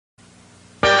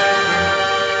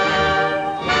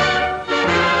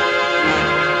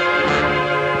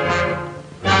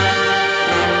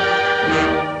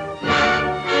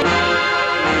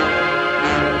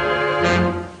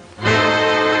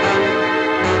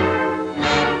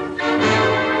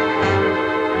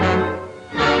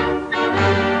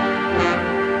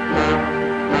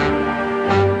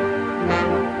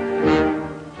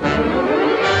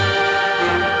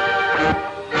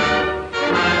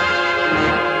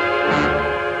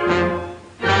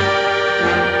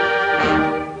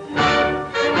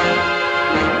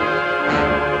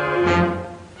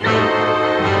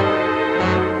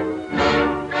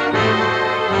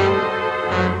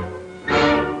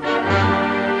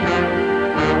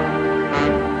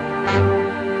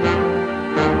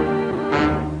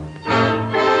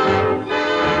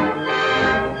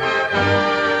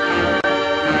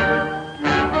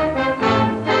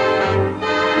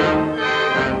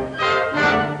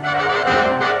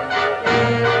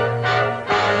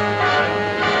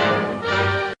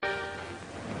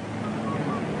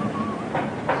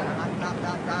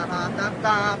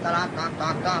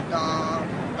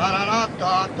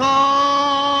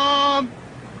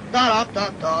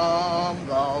ta-ta-ta-tum,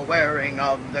 the wearing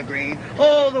of the green.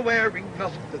 Oh, the wearing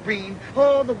of the green.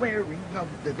 Oh, the wearing of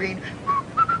the green.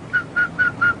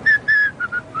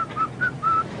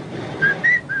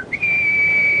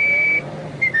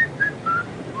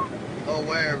 The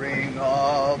wearing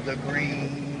of the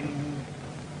green.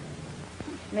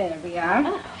 There we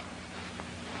are.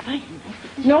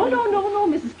 No,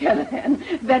 Mrs. Callahan.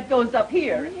 That goes up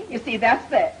here. You see, that's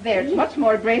there. It's much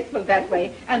more graceful that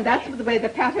way, and that's the way the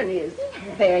pattern is.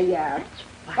 There you are.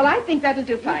 Well, I think that'll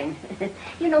do fine.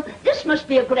 You know, this must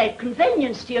be a great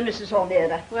convenience to you, Mrs.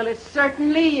 O'Meara. Well, it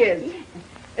certainly is.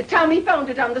 Tommy found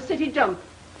it on the city dump.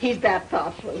 He's that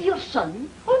thoughtful. Your son?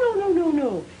 Oh,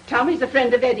 no. Tommy's a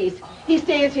friend of Eddie's. He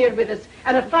stays here with us,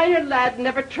 and a finer lad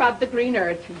never trod the green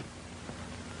earth.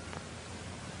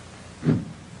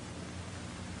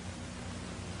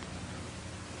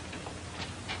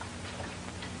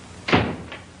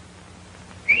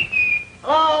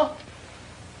 Oh,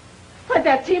 Why'd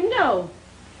that seem now?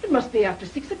 It must be after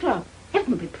 6 o'clock.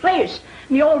 heaven be praised.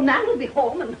 Me old man will be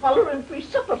home and hollering for his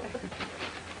supper.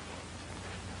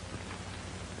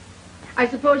 I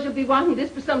suppose you'll be wanting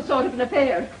this for some sort of an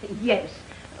affair. Yes.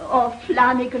 Oh,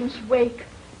 Flanagan's wake.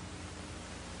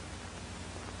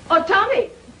 Oh, Tommy!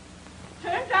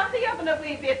 Turn down the oven a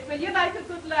wee bit, will you, like a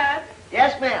good lad?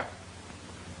 Yes, ma'am.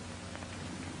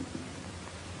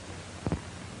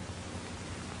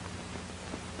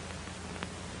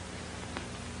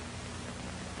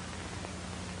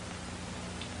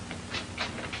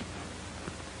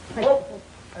 Oh,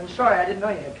 I'm sorry, I didn't know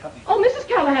you had company. Oh, Mrs.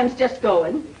 Callahan's just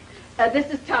going.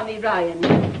 This is Tommy Ryan.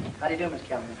 How do you do, Miss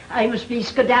Callahan? I must be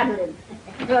skedaddling.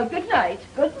 Well, good night.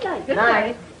 Good night. Good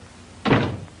night.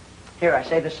 Here, I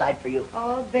saved a side for you.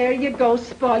 Oh, there you go,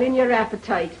 spoiling your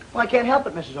appetite. Well, I can't help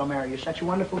it, Mrs. O'Meara. You're such a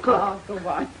wonderful cook. Oh, go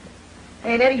on.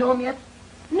 Ain't Eddie home yet?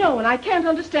 No, and I can't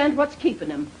understand what's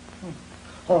keeping him.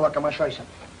 Oh, look, I'm going to show you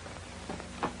something.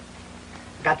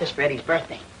 Got this for Eddie's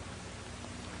birthday.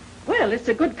 Well, it's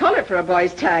a good color for a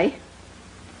boy's tie.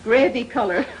 Gravy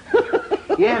color.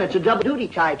 Yeah, and it's a double-duty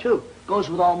tie, too. Goes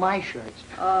with all my shirts.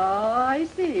 Oh, I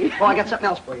see. Oh, I got something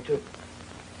else for you, too.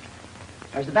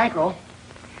 There's the bankroll.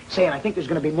 Say, and I think there's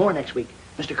going to be more next week.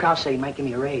 Mr. Krause said he might give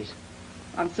me a raise.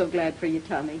 I'm so glad for you,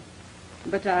 Tommy.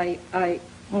 But I...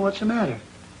 Well, what's the matter?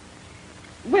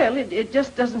 Well, it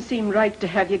just doesn't seem right to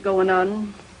have you going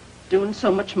on doing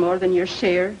so much more than your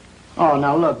share. Oh,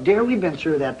 now, look, dear, we've been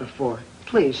through that before.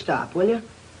 Please stop, will you?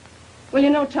 Well, you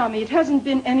know, Tommy, it hasn't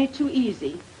been any too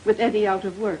easy with Eddie out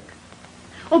of work.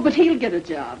 Oh, but he'll get a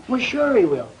job. Well, sure he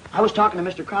will. I was talking to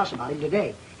Mr. Krause about him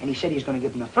today, and he said he's going to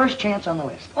give him the first chance on the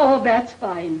list. Oh, that's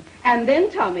fine. And then,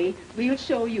 Tommy, we'll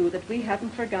show you that we haven't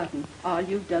forgotten all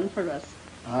you've done for us.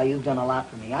 Oh, you've done a lot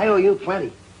for me. I owe you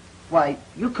plenty. Why,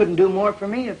 you couldn't do more for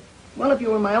me if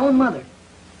you were my own mother.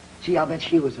 Gee, I'll bet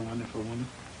she was a wonderful woman.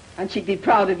 And she'd be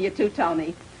proud of you, too,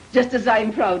 Tommy. Just as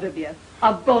I'm proud of you.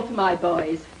 Of both my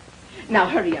boys. Now,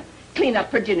 hurry up. Clean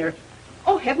up for dinner.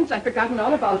 Oh, heavens, I've forgotten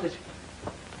all about it.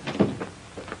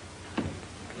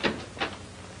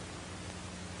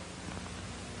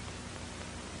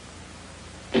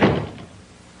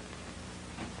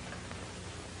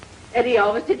 Eddie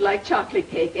always did like chocolate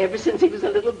cake ever since he was a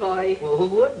little boy. Well, who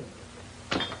wouldn't?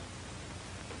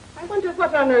 I wonder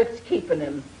what on earth's keeping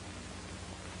him.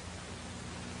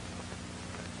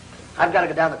 I've got to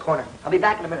go down the corner. I'll be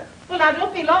back in a minute. Well, now,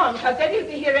 don't be long, because Eddie'll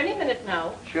be here any minute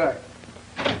now. Sure.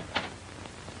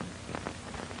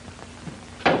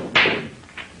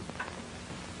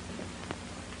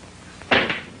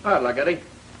 Hard luck, Eddie.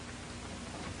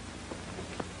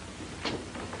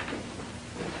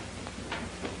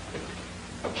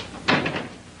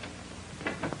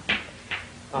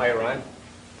 Hi, Ryan.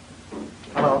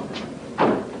 Hello.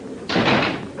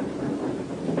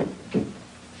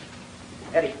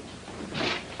 Eddie.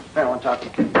 I want to talk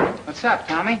to you. What's up,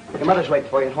 Tommy? Your mother's waiting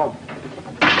for you at home.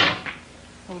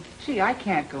 Oh, gee, I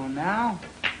can't go now.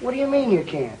 What do you mean you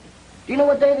can't? Do you know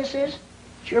what day this is?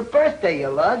 It's your birthday, you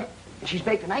lug. And she's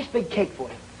baked a nice big cake for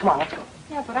you. Come on, let's go.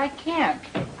 Yeah, but I can't.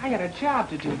 I got a job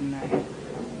to do tonight.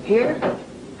 Here?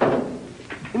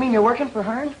 You mean you're working for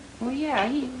Hearn? Well, yeah,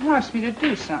 he wants me to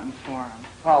do something for him.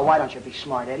 Oh, why don't you be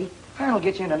smart, Eddie? Hearn will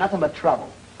get you into nothing but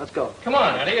trouble. Let's go. Come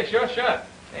on, Eddie, it's your shot.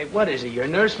 Hey, what is he, your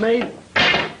nursemaid?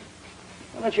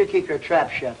 Why don't you keep your trap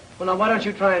shut? Well, now, why don't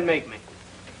you try and make me?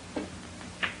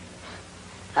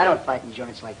 I don't fight in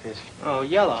joints like this. Oh,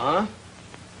 yellow, huh?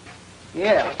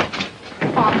 Yeah.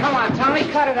 Oh, come on, Tommy,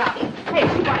 cut it out. Hey,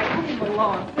 see why I move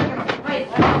along. They're gonna fight.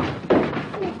 Come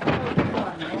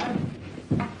on, man.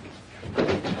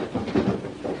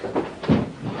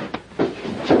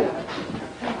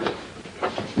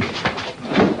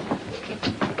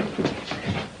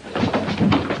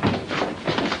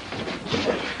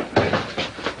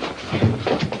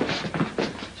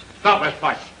 this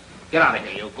fight. Get out of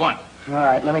here, you. Go on. All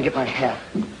right, let me get my hat.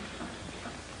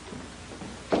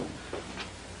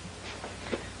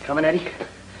 Coming, Eddie?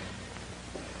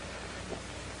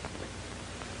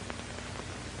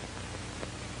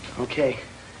 Okay.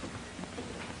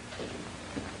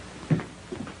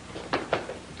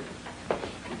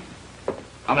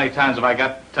 How many times have I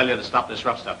got to tell you to stop this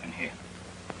rough stuff in here?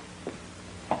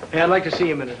 Hey, I'd like to see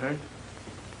you a minute, Hearn.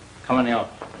 Come in the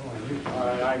office. All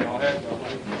right, I know.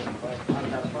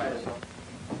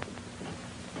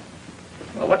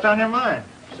 Well, what's on your mind?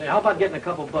 Say, how about getting a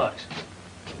couple bucks?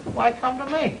 Why come to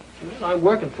me? Well, I'm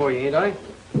working for you, ain't I?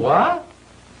 What?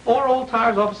 4 old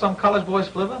tires off of some college boy's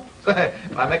flivver? Say,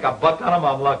 if I make a buck on them,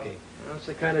 I'm lucky. That's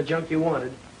the kind of junk you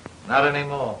wanted. Not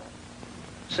anymore.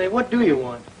 Say, what do you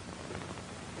want?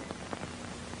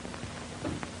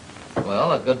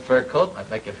 Well, a good fur coat might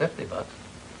make you $50.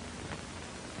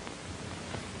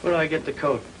 Where do I get the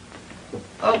coat?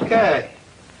 Okay.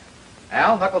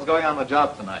 Al, Knuckles going on the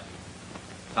job tonight.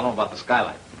 Tell him about the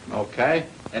skylight. Okay.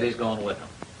 Eddie's going with him.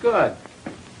 Good.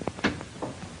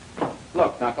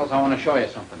 Look, Knuckles, I want to show you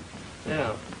something.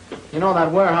 Yeah. You know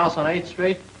that warehouse on 8th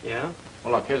Street? Yeah?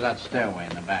 Well, look, here's that stairway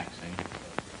in the back, see?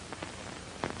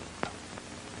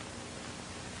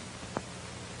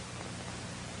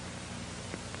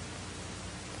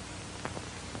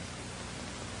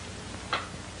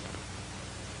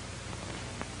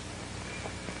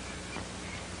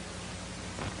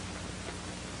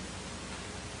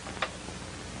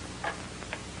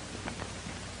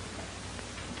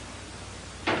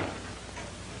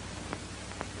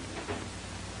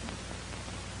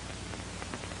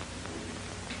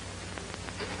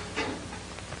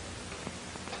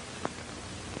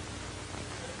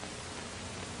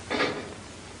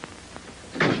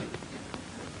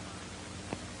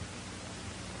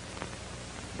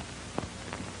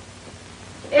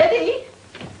 Eddie?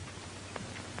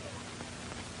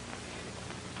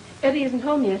 Eddie isn't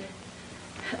home yet.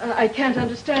 I can't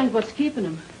understand what's keeping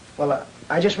him. Well,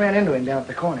 I just ran into him down at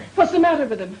the corner. What's the matter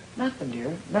with him? Nothing,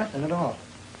 dear. Nothing at all.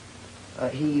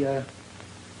 He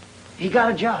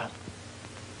got a job.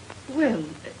 Well,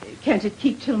 can't it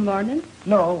keep till morning?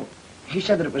 No, he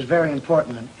said that it was very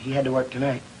important and he had to work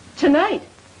tonight. Tonight?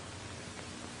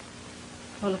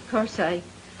 Well, of course, I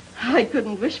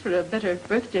couldn't wish for a better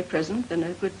birthday present than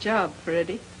a good job for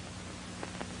Eddie.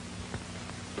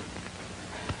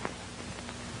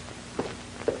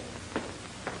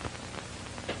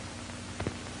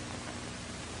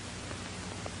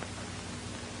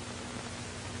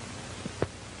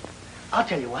 I'll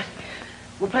tell you what.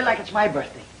 We'll play like it's my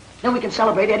birthday. Then we can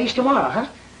celebrate Eddie's tomorrow, huh?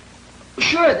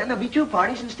 Sure, then there'll be 2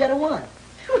 parties instead of 1.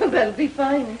 Well, that'll be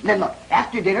fine. And then look,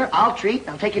 after dinner, I'll treat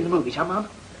and I'll take you to the movies, huh, Mom?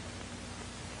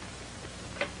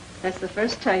 That's the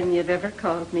first time you've ever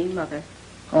called me Mother.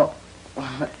 Oh,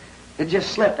 well, it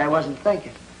just slipped. I wasn't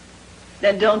thinking.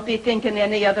 Then don't be thinking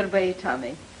any other way,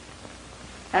 Tommy.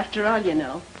 After all, you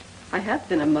know, I have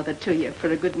been a mother to you for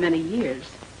a good many years.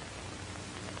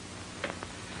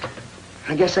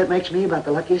 I guess that makes me about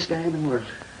the luckiest guy in the world.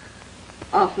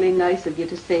 Awfully nice of you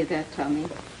to say that, Tommy.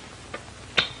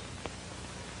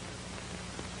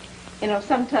 You know,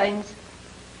 sometimes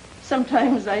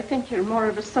I think you're more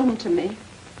of a son to me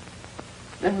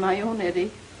than my own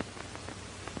Eddie.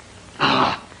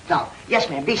 Ah, now, yes,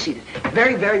 ma'am, be seated.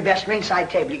 Very, very best ringside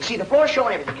table. You can see the floor show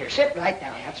and everything here. Sit right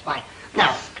down. That's fine.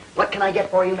 Now, what can I get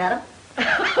for you, madam?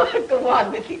 Go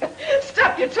on with you.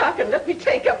 Stop your talking. Let me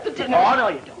take up the dinner. Oh, no,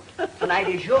 you don't. Tonight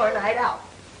is your night out.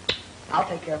 I'll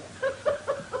take care of it.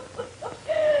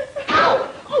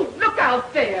 Ow! Oh, look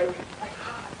out there.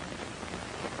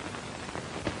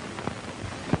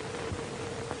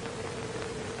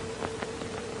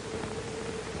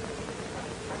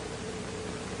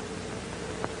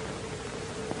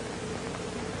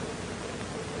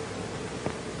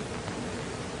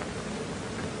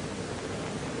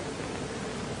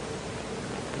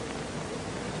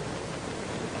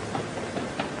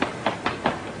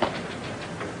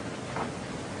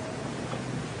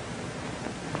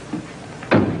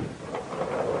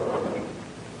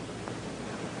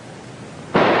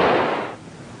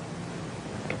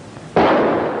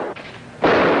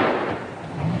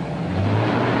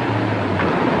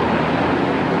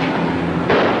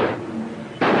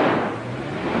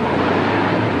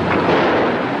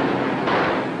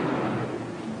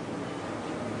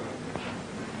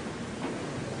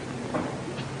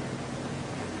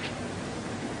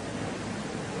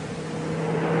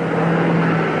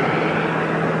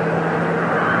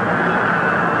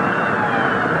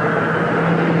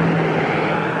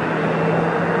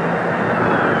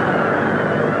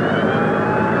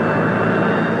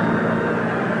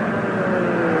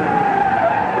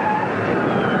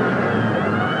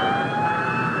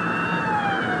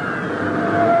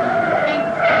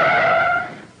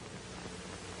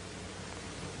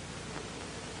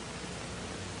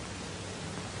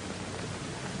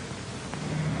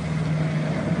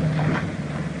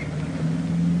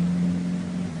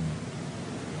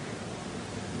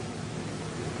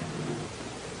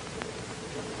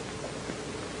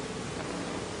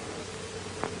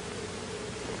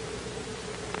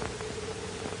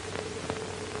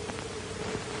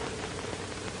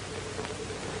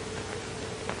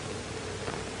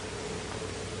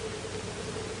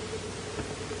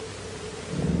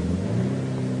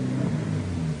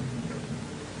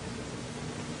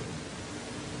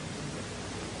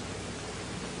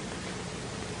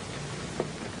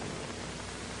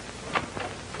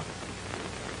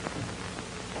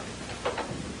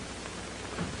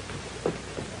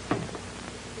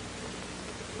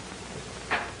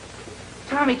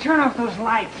 Tommy, turn off those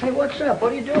lights. Hey, what's up?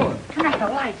 What are you doing? Turn off the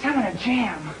lights. I'm in a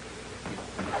jam.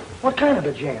 What kind of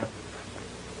a jam?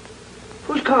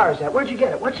 Whose car is that? Where'd you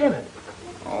get it? What's in it?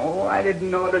 Oh, I didn't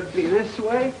know it'd be this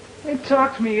way. They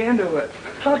talked me into it.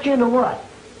 Talked you into what?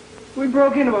 We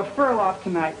broke into a fur loft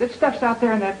tonight. That stuff's out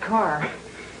there in that car.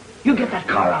 You get that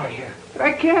car out of here. But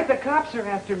I can't. The cops are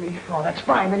after me. Oh, that's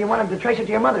fine. Then you want him to trace it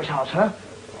to your mother's house, huh?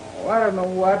 Oh, I don't know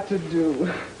what to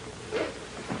do.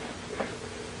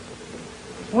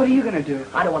 What are you going to do?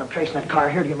 I don't want him tracing that car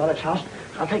here to your mother's house.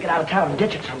 I'll take it out of town and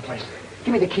ditch it someplace.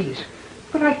 Give me the keys.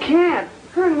 But I can't.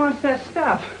 Hearn wants that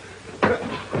stuff.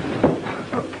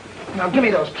 Now, give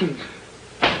me those keys.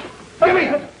 Give me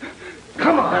them.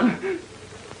 Come on.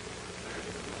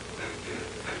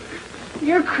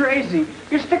 You're crazy.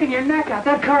 You're sticking your neck out.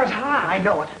 That car's hot. I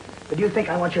know it. But do you think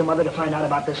I want your mother to find out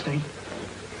about this thing?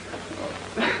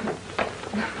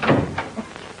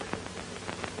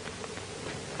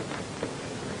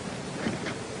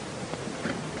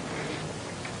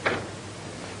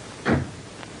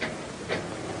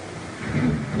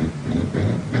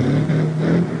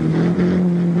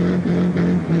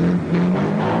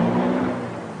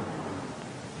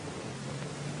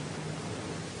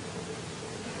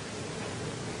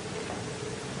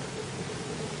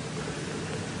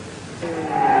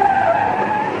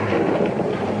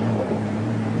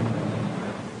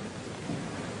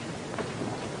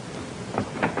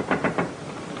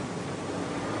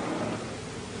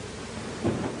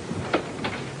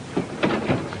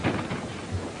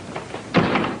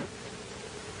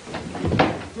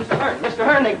 Mr.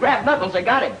 Hearn, they grabbed Knuckles. They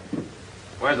got him.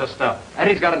 Where's the stuff?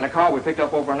 Eddie's got it in the car we picked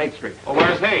up over on 8th Street. Well,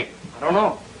 where's he? I don't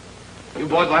know. You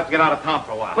boys will have to get out of town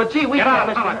for a while. But gee, we get out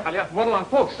of can't, town, Mr. I tell you. What'll our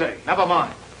folks say? Never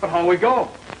mind. But how we go?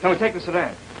 Can we take the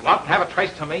sedan? Go out and have it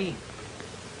traced to me.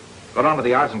 Go down to the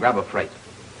yards and grab a freight.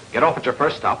 Get off at your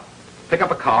first stop, pick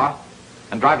up a car,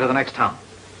 and drive to the next town.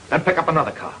 Then pick up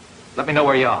another car. Let me know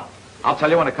where you are. I'll tell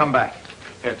you when to come back.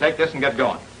 Here, take this and get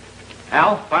going.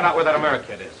 Al, find out where that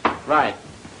American is. Right.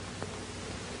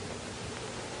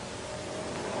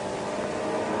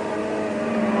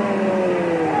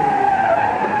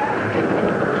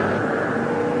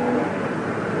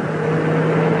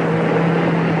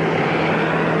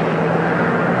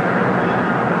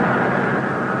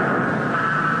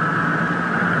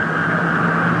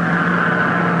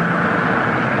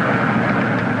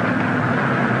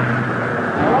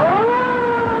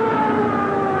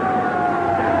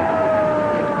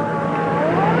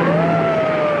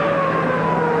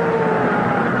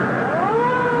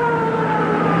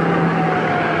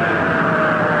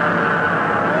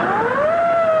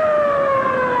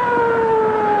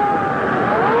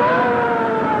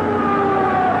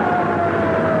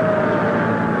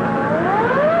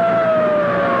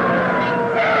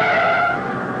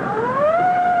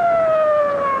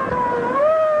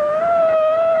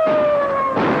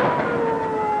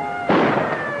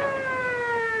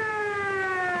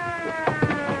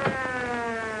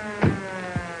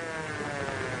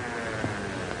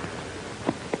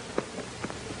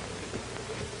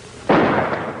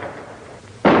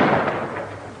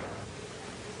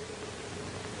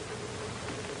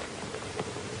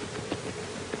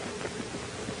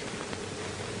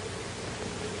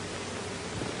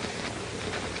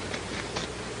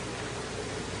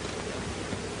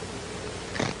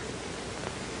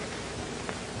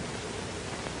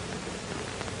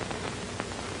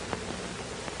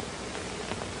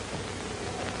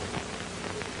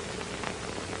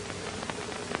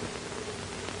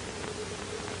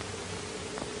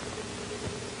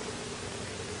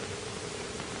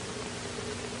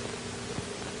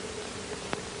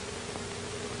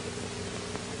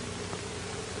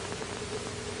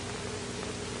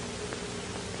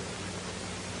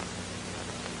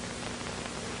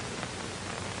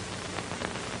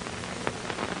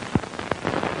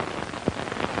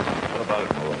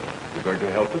 You going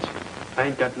to help us? I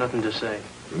ain't got nothing to say.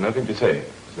 You've nothing to say.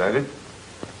 Is that it?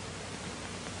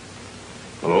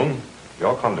 Malone,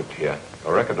 your conduct here,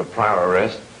 a record of prior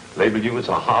arrest, labeled you as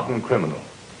a hardened criminal,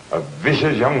 a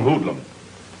vicious young hoodlum.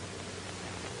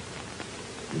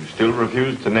 You still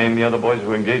refuse to name the other boys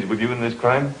who engaged with you in this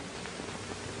crime?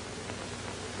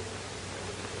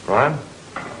 Ryan,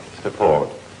 step forward.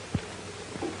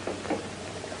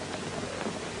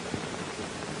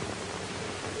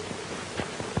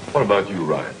 What about you,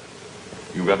 Ryan?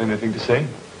 You got anything to say?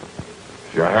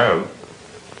 If you have,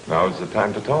 now's the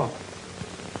time to talk.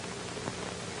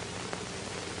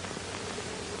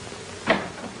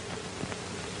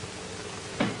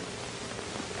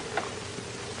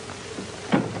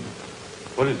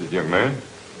 What is it, young man?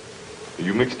 Are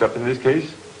you mixed up in this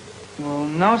case? Well,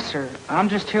 no, sir. I'm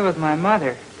just here with my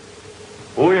mother.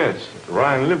 Oh, yes.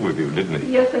 Ryan lived with you, didn't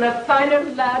he? Yes, and a finer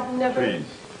lad never... Please.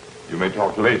 You may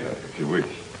talk later, if you wish.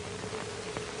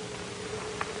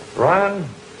 Ryan,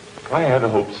 I had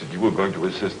hopes that you were going to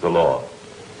assist the law.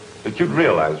 That you'd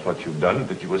realize what you've done,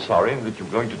 that you were sorry, and that you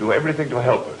were going to do everything to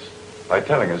help us by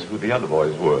telling us who the other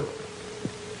boys were.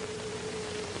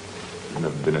 You've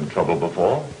never been in trouble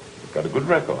before. You've got a good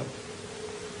record.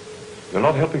 You're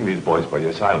not helping these boys by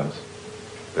your silence.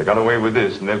 They got away with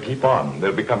this, and they'll keep on.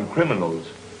 They'll become criminals.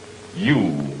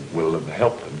 You will have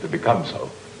helped them to become so.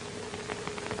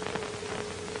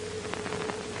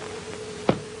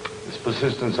 This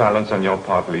persistent silence on your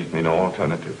part leaves me no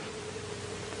alternative.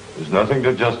 There's nothing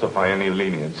to justify any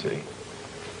leniency.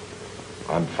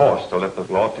 I'm forced to let the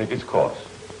law take its course.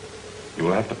 You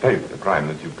will have to pay for the crime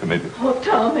that you've committed. Oh,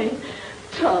 Tommy.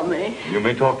 Tommy. You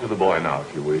may talk to the boy now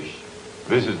if you wish.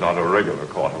 This is not a regular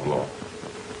court of law.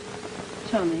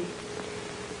 Tommy,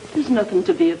 there's nothing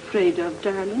to be afraid of,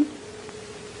 darling.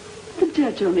 The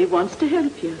judge only wants to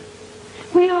help you.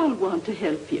 We all want to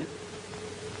help you.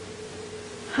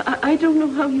 I don't know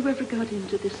how you ever got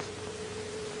into this,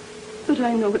 but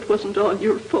I know it wasn't all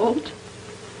your fault.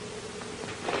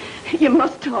 You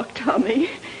must talk, Tommy.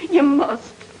 You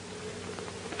must.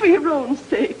 For your own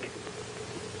sake.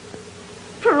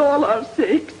 For all our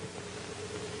sakes.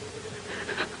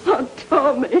 Oh,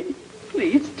 Tommy.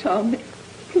 Please, Tommy.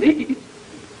 Please.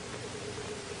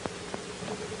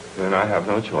 Then I have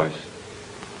no choice.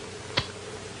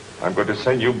 I'm going to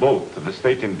send you both to the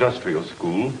State Industrial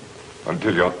School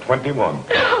until you're 21.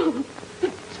 Oh,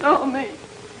 Tommy.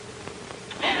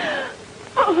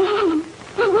 Oh.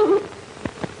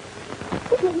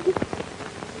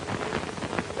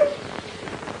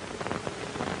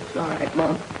 It's all right,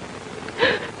 Mom.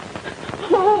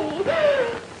 Oh.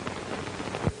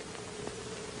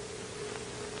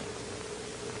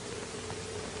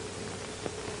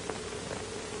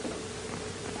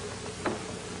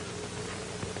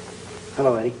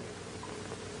 Hello, Eddie.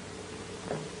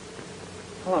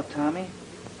 Hello, Tommy.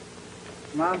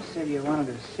 Mom said you wanted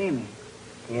to see me.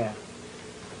 Yeah.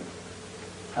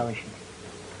 How is she?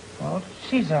 Well,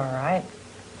 she's all right.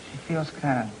 She feels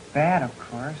kind of bad, of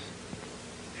course.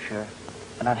 Sure.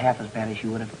 But not half as bad as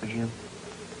you would if it was you.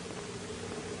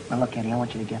 Now, look, Eddie, I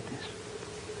want you to get this.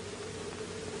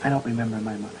 I don't remember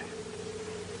my mother.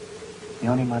 The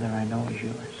only mother I know is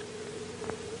yours.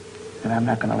 And I'm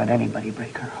not going to let anybody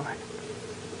break her heart.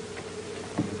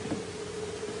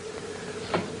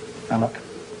 Now, look,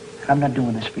 I'm not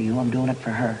doing this for you. I'm doing it for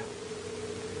her.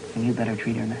 And you better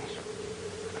treat her nice.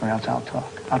 Or else I'll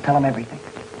talk. I'll tell him everything.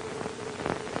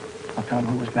 I'll tell him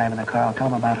who was driving the car. I'll tell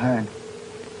him about her.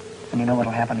 And you know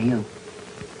what'll happen to you.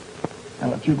 Now,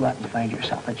 look, you go out and find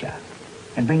yourself a job.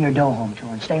 And bring your dough home to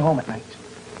her and stay home at nights.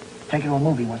 Take her to a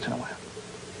movie once in a while.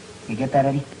 You get that,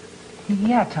 Eddie?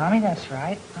 Yeah, Tommy, that's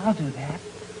right. I'll do that.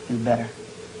 You better.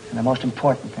 And the most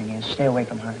important thing is stay away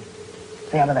from her.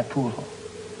 Stay out of that pool hole.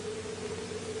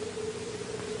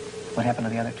 What happened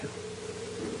to the other two?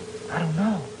 I don't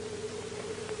know.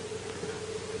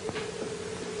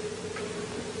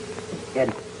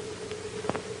 Eddie,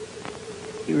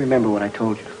 you remember what I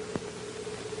told you?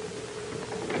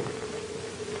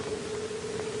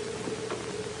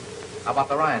 How about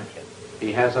the Ryan kid?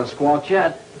 He hasn't squawked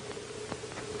yet.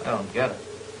 I don't get it.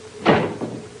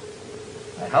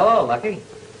 Hello, Lucky.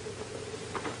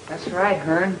 That's right,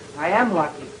 Hearn. I am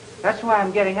lucky. That's why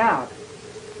I'm getting out.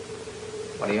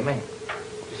 What do you mean?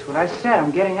 Just what I said.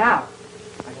 I'm getting out.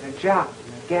 I got a job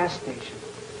in a gas station.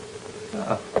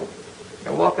 Oh,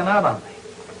 you're walking out on me.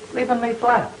 Leaving me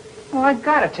flat. Well, I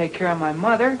gotta take care of my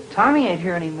mother. Tommy ain't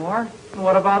here anymore. And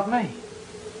what about me?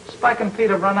 Spike and Pete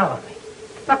have run out on me.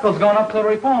 Knuckles going up to the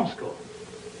reform school.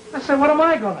 I said, what am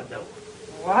I going to do?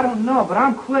 Well, I don't know, but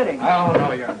I'm quitting. Oh,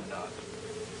 no, you're not.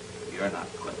 You're not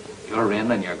quitting. You're in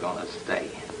and you're going to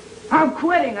stay. I'm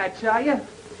quitting, I tell you.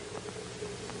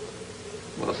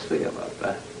 We'll see about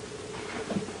that.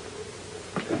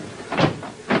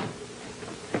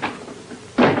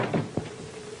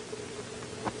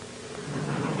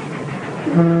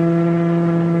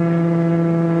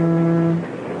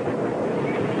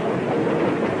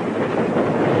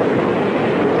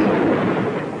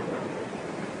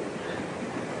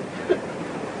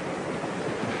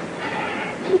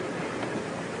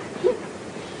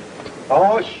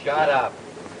 Oh, shut up.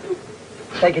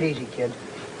 Take it easy, kid.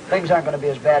 Things aren't going to be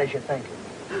as bad as you think.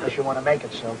 Unless you want to make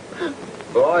it so.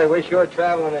 Boy, I wish you were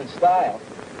traveling in style.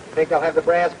 Think they'll have the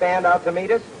brass band out to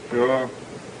meet us? Sure.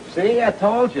 See, I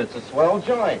told you, it's a swell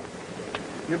joint.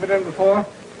 You been in before?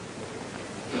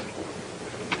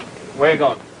 Where you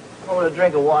going? I want a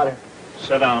drink of water.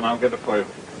 Sit down, I'll get it for you.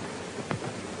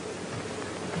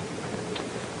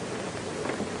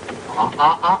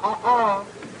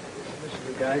 Listen,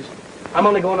 you guys. I'm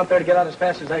only going up there to get out as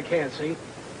fast as I can, see? You're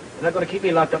not going to keep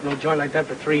me locked up in no joint like that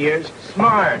for 3 years.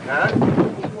 Smart, huh?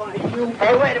 Why, you...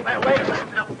 Hey, wait a minute.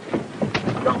 No.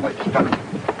 Don't wait.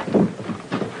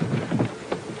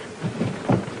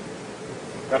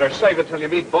 Better save it till you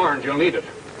meet Barnes. You'll need it.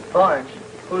 Barnes?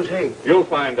 Who's he? You'll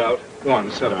find out. Go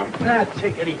on, sit down. Ah,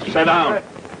 take it easy. Sit down.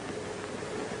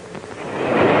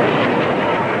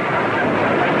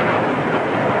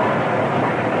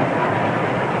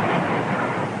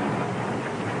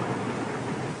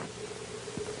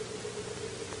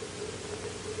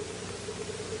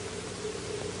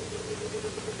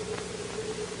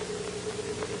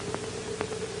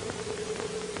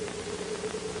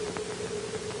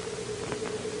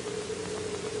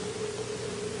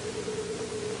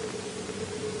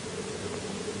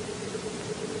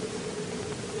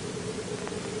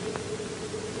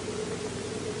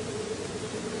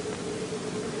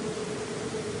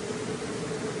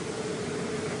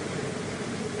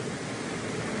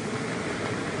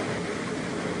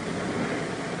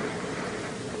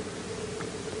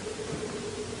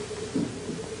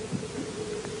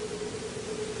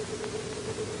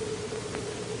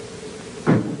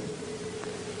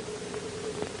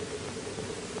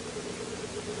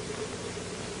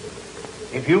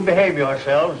 If you behave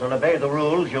yourselves and obey the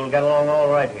rules, you'll get along all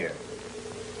right here.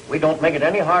 We don't make it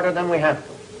any harder than we have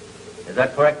to. Is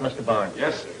that correct, Mr. Barnes?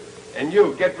 Yes, sir. And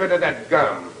you, get rid of that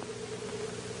gum.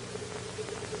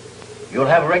 You'll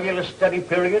have regular study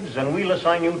periods, and we'll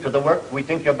assign you to the work we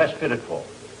think you're best fitted for.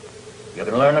 You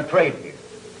can learn a trade here.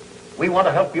 We want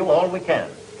to help you all we can,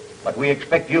 but we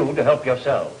expect you to help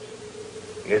yourselves.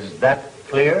 Is that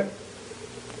clear?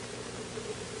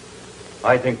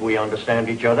 I think we understand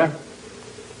each other.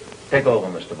 Take over,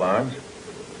 Mr. Barnes.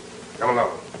 Come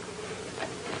along.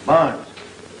 Barnes.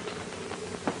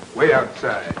 Way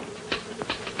outside.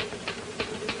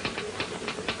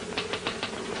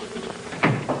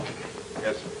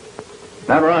 Yes, sir.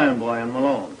 That Ryan boy and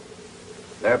Malone.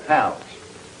 They're pals.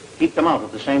 Keep them out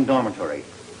of the same dormitory.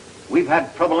 We've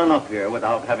had trouble enough here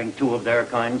without having two of their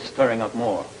kind stirring up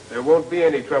more. There won't be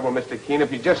any trouble, Mr. Keene,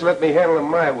 if you just let me handle them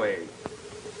my way.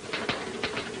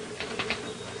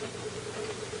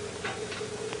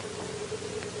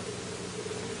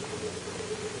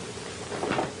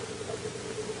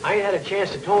 I ain't had a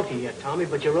chance to talk to you yet, Tommy,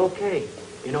 but you're okay.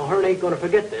 You know, Hearn ain't gonna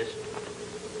forget this.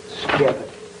 Skip it.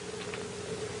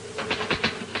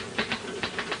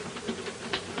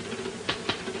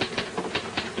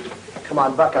 Come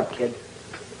on, buck up, kid.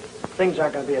 Things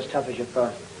aren't gonna be as tough as you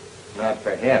thought. Not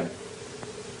for him.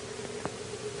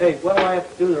 Hey, what do I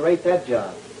have to do to rate that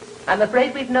job? I'm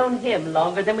afraid we've known him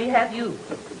longer than we have you.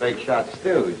 Big shot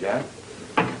stooge, huh?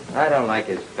 I don't like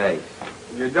his face.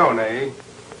 You don't, eh?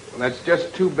 Well, that's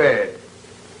just too bad.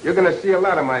 You're going to see a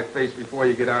lot of my face before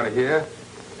you get out of here.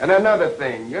 And another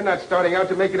thing, you're not starting out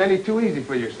to make it any too easy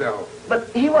for yourself. But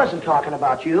he wasn't talking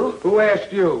about you. Who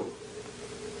asked you?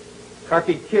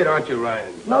 Cocky kid, aren't you,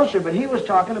 Ryan? No, sir, but he was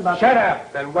talking about... Shut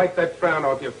up! Then wipe that frown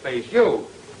off your face. You!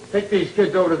 Take these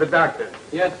kids over to the doctor.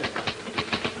 Yes, sir.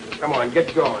 Come on,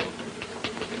 get going.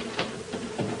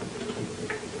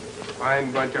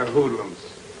 Fine bunch of hoodlums.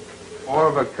 All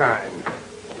of a kind.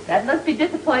 That must be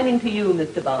disappointing to you,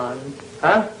 Mr. Barnes.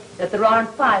 Huh? That there aren't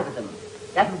 5 of them.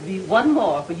 That would be one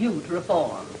more for you to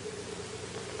reform.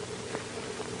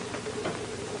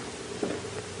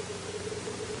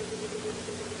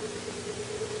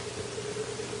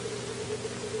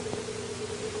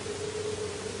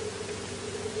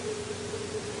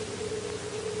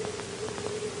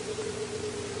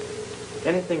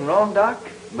 Anything wrong, Doc?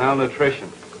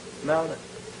 Malnutrition.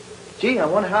 Gee, I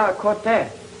wonder how I caught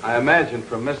that. I imagine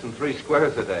from missing 3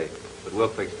 squares a day. But we'll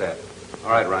fix that. All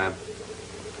right, Ryan.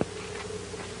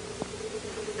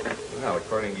 Well,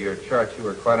 according to your charts, you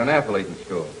were quite an athlete in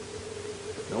school.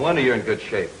 No wonder you're in good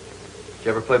shape. Did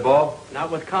you ever play ball? Not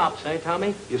with cops, eh,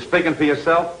 Tommy? You speaking for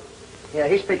yourself? Yeah,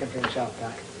 he's speaking for himself,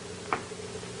 Doc.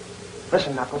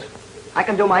 Listen, Knuckles, I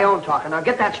can do my own talking. Now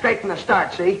get that straight from the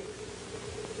start, see?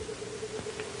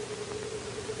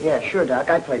 Yeah, sure,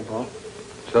 Doc. I played ball.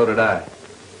 So did I.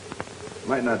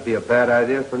 Might not be a bad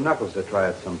idea for Knuckles to try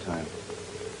it sometime.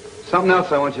 Something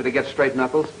else I want you to get straight,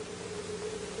 Knuckles.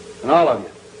 And all of you.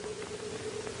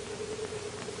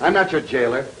 I'm not your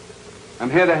jailer.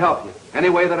 I'm here to help you, any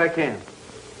way that I can.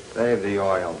 Save the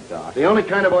oil, Doc. The only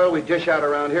kind of oil we dish out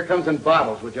around here comes in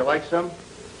bottles. Would you like some?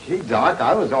 Gee, Doc,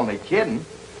 I was only kidding.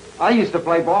 I used to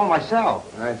play ball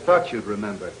myself. I thought you'd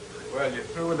remember. Well, you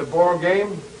through with the ball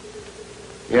game?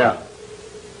 Yeah.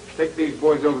 Take these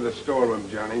boys over to the storeroom,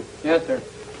 Johnny. Yes, sir.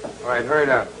 All right, hurry it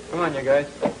up. Come on, you guys.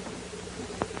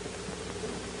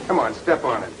 Come on, step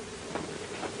on it.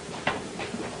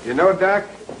 You know, Doc,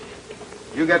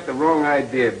 you got the wrong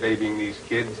idea babying these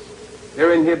kids.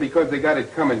 They're in here because they got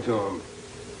it coming to them.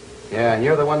 Yeah, and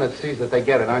you're the one that sees that they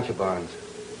get it, aren't you, Barnes?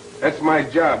 That's my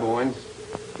job, Owens.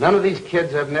 None of these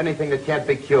kids have anything that can't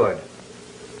be cured.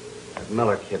 That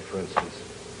Miller kid, for instance.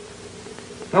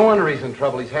 No wonder he's in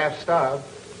trouble. He's half-starved.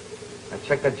 I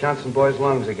checked that Johnson boy's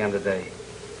lungs again today.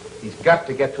 He's got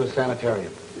to get to a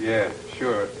sanitarium. Yeah,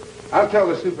 sure. I'll tell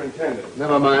the superintendent.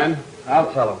 Never mind. I'll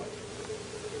tell him.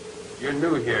 You're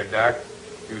new here, Doc.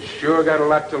 You sure got a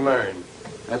lot to learn.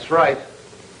 That's right.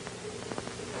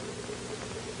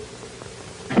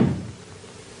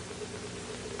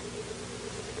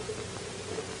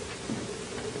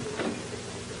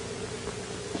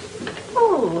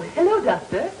 Oh, hello,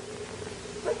 Doctor.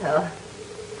 Well,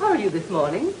 how are you this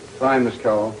morning? Fine, Miss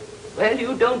Cowell. Well,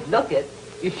 you don't look it.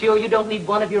 You sure you don't need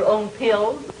one of your own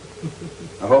pills?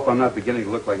 I hope I'm not beginning to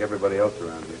look like everybody else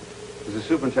around here. Is the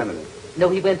superintendent in? No,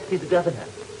 he went to see the governor.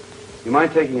 You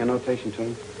mind taking a notation to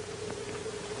him?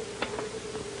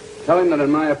 Tell him that,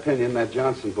 in my opinion, that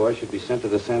Johnson boy should be sent to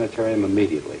the sanitarium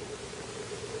immediately.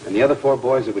 And the other 4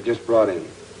 boys that were just brought in,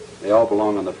 they all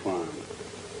belong on the farm.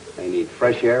 They need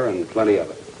fresh air and plenty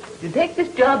of it. You take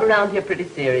this job around here pretty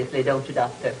seriously, don't you,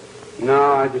 Doctor?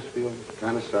 No, I just feel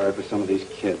kind of sorry for some of these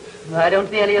kids. Well, I don't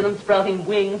see any of them sprouting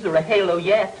wings or a halo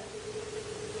yet.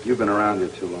 You've been around here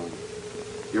too long.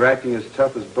 You're acting as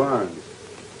tough as Barnes.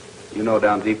 You know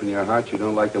down deep in your heart you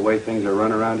don't like the way things are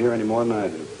run around here any more than I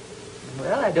do.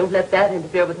 Well, I don't let that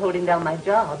interfere with holding down my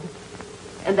job.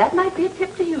 And that might be a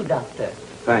tip to you, Doctor.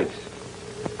 Thanks.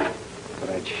 But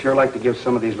I'd sure like to give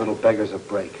some of these little beggars a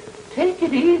break. Take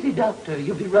it easy, Doctor.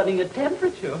 You'll be running a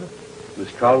temperature. Miss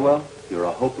Caldwell, you're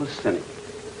a hopeless cynic.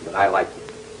 But I like you.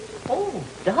 Oh,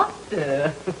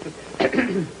 Doctor.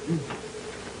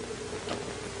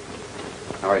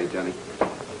 How are you, Johnny?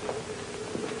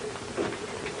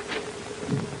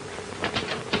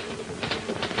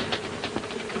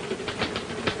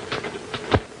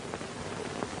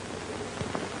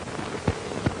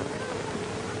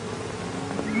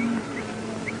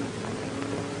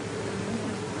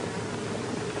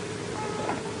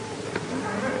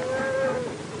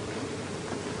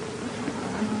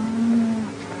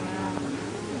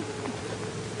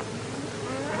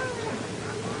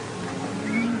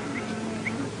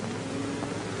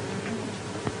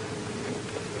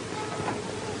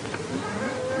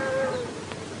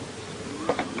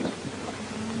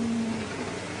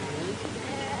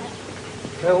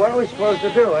 So what are we supposed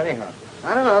to do, anyhow?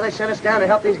 I don't know. They sent us down to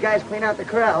help these guys clean out the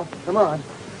corral. Come on.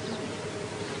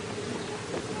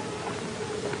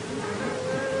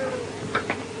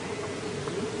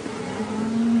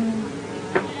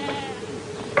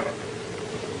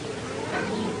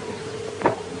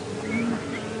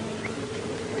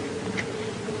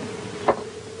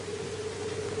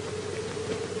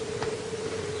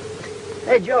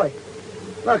 Hey, Joey.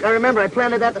 Look, I remember I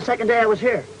planted that the second day I was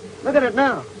here. Look at it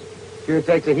now. Sure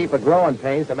takes a heap of growing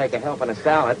pains to make a helping of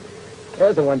salad.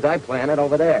 There's the ones I planted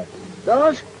over there.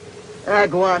 Those? Ah,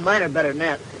 go on. Mine are better than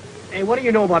that. Hey, what do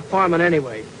you know about farming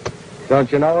anyway?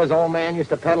 Don't you know his old man used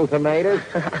to peddle tomatoes?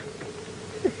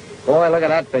 Boy, look at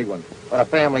that big one. What a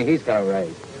family he's gonna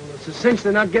raise. Well, it's a cinch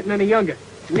they're not getting any younger.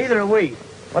 Neither are we.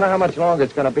 Wonder how much longer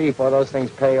it's gonna be before those things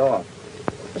pay off.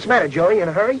 What's the matter, Joey? You in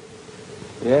a hurry?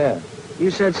 Yeah. You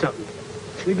said something.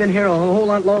 We've been here a whole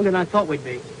lot longer than I thought we'd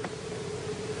be.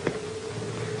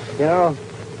 You know,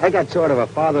 I got sort of a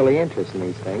fatherly interest in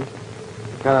these things.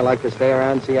 Kind of like to stay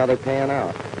around and see how they pan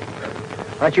out.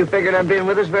 Aren't you figured on being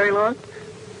with us very long?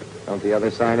 Don't the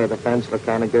other side of the fence look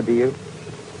kind of good to you?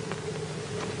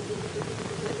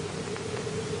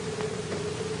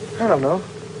 I don't know.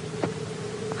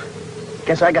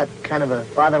 Guess I got kind of a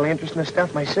fatherly interest in this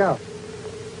stuff myself.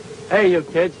 Hey, you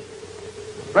kids.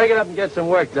 Break it up and get some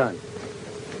work done.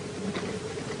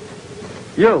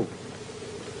 You.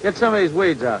 Get some of these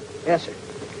weeds out. Yes, sir.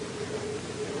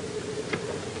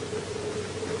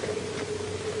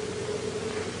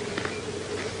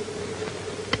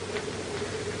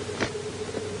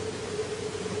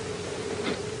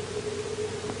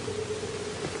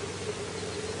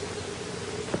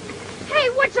 Hey,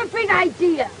 what's a big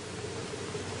idea?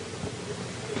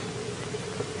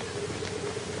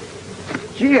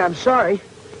 Gee, I'm sorry.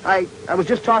 I was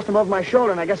just tossing them over my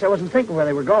shoulder, and I guess I wasn't thinking where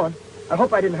they were going. I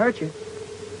hope I didn't hurt you.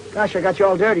 Gosh, I got you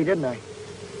all dirty, didn't I?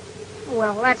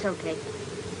 Well, that's okay.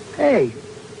 Hey,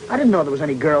 I didn't know there was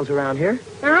any girls around here.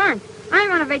 There aren't.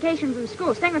 I'm on a vacation from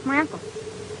school, staying with my uncle.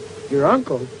 Your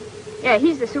uncle? Yeah,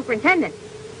 he's the superintendent.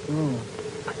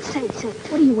 Say,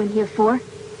 what are you in here for?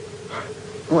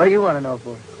 What do you want to know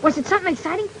for? Was it something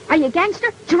exciting? Are you a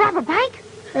gangster? Did you rob a bank?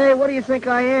 Hey, what do you think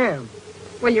I am?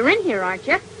 Well, you're in here, aren't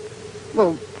you?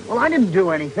 Well, I didn't do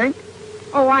anything.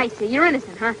 Oh, I see. You're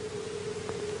innocent, huh?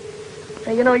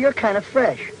 Hey, you know, you're kind of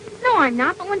fresh. No, I'm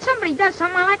not, but when somebody does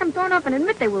something, I like them thrown up and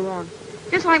admit they were wrong.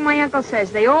 Just like my uncle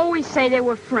says, they always say they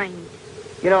were framed.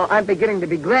 You know, I'm beginning to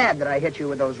be glad that I hit you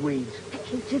with those weeds.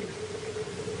 Hey, Jimmy.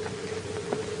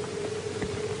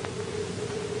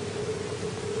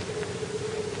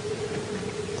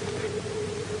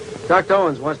 Dr.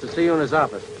 Owens wants to see you in his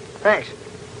office. Thanks.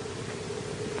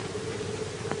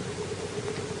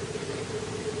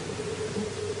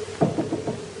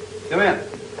 Come in.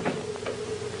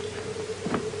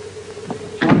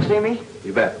 You want to see me?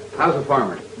 You bet. How's the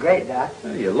farmer? Great, Doc.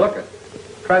 Well, you look it.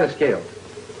 Try the scale.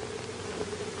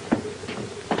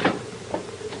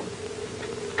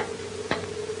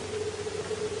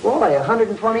 Boy,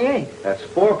 128. That's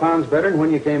 4 pounds better than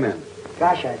when you came in.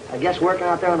 Gosh, I guess working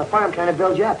out there on the farm kind of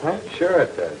builds you up, huh? Sure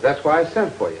it does. That's why I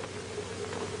sent for you.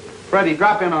 Freddie,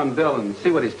 drop in on Bill and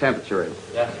see what his temperature is.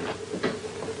 Yes.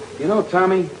 You know,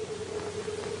 Tommy,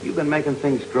 you've been making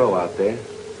things grow out there.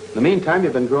 In the meantime,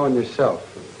 you've been growing yourself.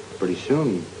 Pretty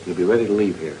soon, you'll be ready to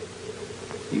leave here.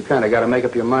 You kind of got to make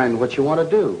up your mind what you want to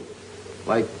do.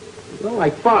 Like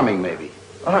farming, maybe.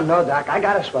 Oh, no, Doc. I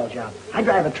got a swell job. I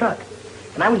drive a truck.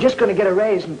 And I was just going to get a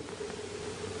raise and...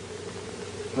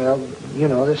 Well, you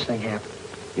know, this thing happened.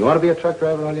 You want to be a truck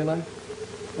driver all your life?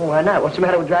 Well, why not? What's the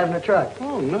matter with driving a truck?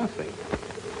 Oh, nothing.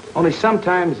 Only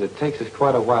sometimes it takes us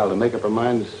quite a while to make up our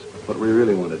minds what we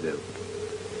really want to do.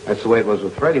 That's the way it was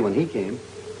with Freddie when he came.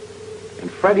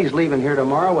 And Freddie's leaving here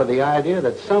tomorrow with the idea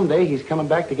that someday he's coming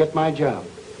back to get my job.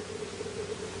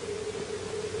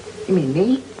 You mean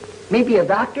me? Me be a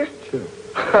doctor? Sure.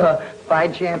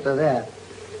 Fine chance of that.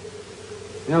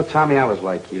 You know, Tommy, I was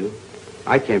like you.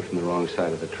 I came from the wrong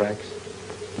side of the tracks.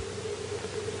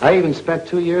 I even spent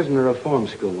 2 years in a reform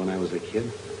school when I was a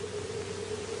kid.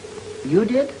 You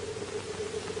did?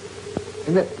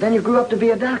 And then you grew up to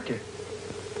be a doctor.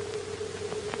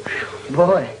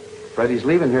 Boy. Freddie's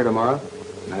leaving here tomorrow,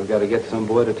 and I've got to get some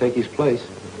boy to take his place.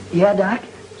 Yeah, Doc?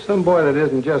 Some boy that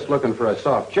isn't just looking for a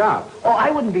soft job. Oh, I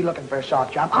wouldn't be looking for a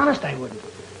soft job. Honest, I wouldn't.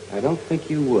 I don't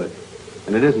think you would.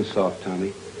 And it isn't soft,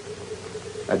 Tommy.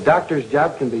 A doctor's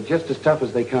job can be just as tough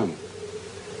as they come.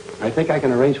 I think I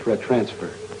can arrange for a transfer.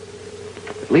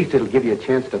 At least it'll give you a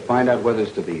chance to find out whether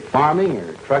it's to be farming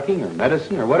or trucking or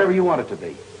medicine or whatever you want it to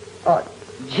be. Oh,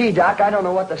 gee, Doc, I don't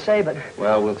know what to say, but...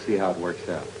 Well, we'll see how it works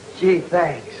out. Gee,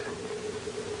 thanks.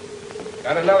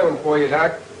 Got another one for you,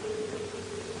 Doc.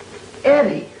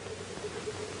 Eddie.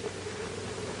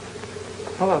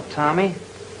 Hello, Tommy.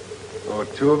 Oh,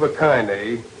 2 of a kind,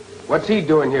 eh? What's he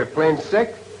doing here, plain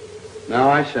sick? No,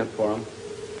 I sent for him.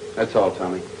 That's all,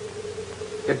 Tommy.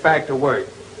 Get back to work.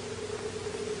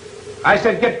 I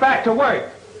said get back to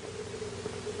work.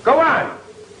 Go on.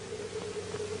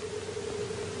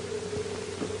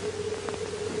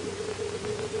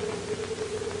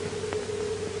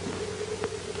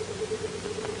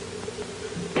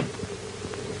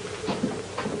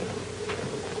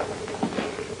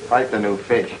 Like the new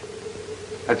fish.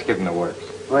 Let's give him the works.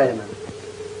 Wait a minute.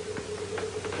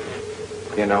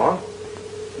 You know him?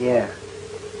 Yeah.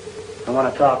 I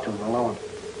want to talk to him alone.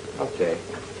 Okay.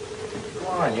 Go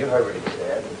on, you heard what he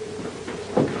said.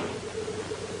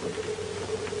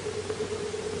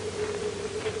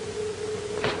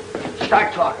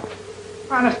 Start talking.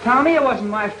 Honest, Tommy, it wasn't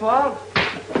my fault.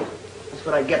 That's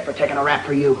what I get for taking a rap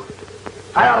for you.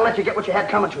 I ought to let you get what you had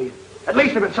coming to you. At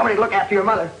least there'd been somebody to look after your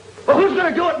mother. Well, who's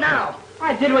going to do it now?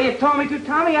 I did what you told me to,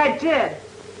 Tommy. I did.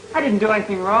 I didn't do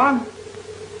anything wrong.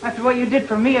 After what you did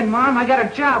for me and Mom, I got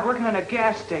a job working in a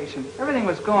gas station. Everything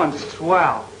was going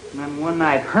swell. And then one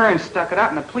night, Hearn stuck it up,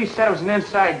 and the police said it was an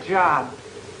inside job.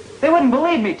 They wouldn't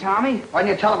believe me, Tommy. Why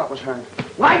didn't you tell them it was Hearn?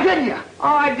 Why didn't you? Oh,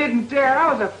 I didn't dare.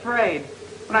 I was afraid.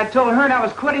 When I told Hearn I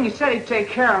was quitting, he said he'd take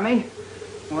care of me.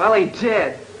 Well, he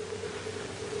did.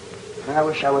 I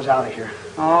wish I was out of here.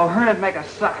 Oh, Hearn'd make a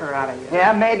sucker out of you.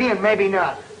 Yeah, maybe and maybe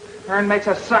not. Hearn makes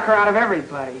a sucker out of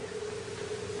everybody.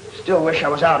 Still wish I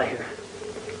was out of here.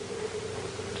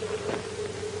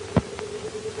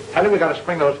 Tell you we gotta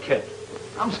spring those kids.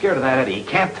 I'm scared of that Eddie. He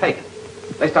can't take it.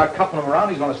 They start cuffing him around,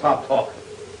 he's gonna stop talking.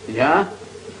 Yeah?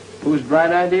 Whose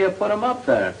bright idea put him up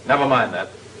there? Never mind that.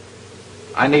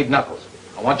 I need Knuckles.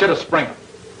 I want you to spring him.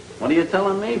 What are you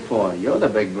telling me for? You're the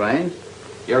big brains.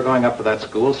 You're going up to that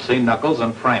school, see Knuckles,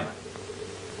 and frame him.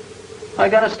 I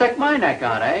gotta stick my neck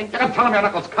out, eh? You're gonna tell him you're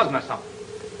Knuckles' cousin or something.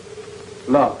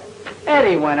 Look,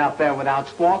 Eddie went up there without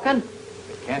squawking.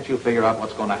 Can't you figure out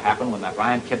what's going to happen when that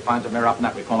Ryan kid finds him there up in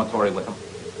that reformatory with him?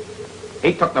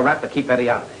 He took the rap to keep Eddie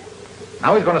out of there.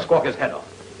 Now he's going to squawk his head off.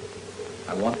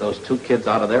 I want those two kids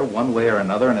out of there one way or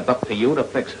another, and it's up to you to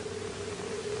fix it.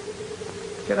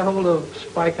 Get a hold of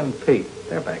Spike and Pete.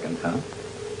 They're back in town.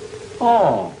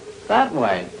 Oh, that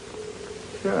way.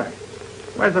 Sure.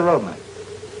 Where's the road map?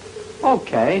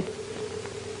 Okay.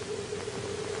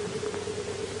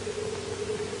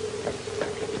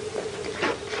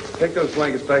 Take those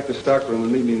blankets back to stockroom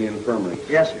and meet me in the infirmary.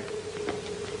 Yes, sir.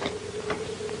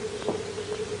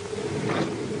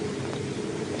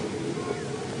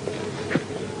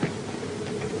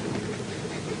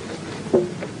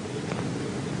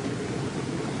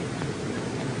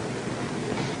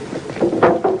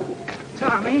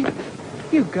 Tommy,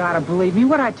 you gotta believe me.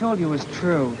 What I told you was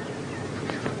true.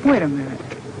 Wait a minute.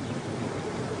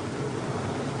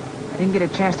 I didn't get a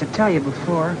chance to tell you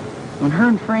before. When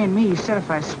Hearn framed me, he said if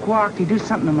I squawked, he'd do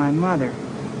something to my mother.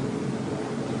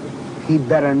 He'd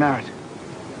better not.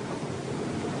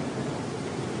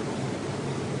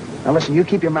 Now listen, you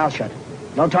keep your mouth shut.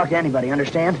 Don't talk to anybody,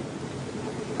 understand?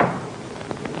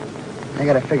 I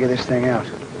gotta figure this thing out.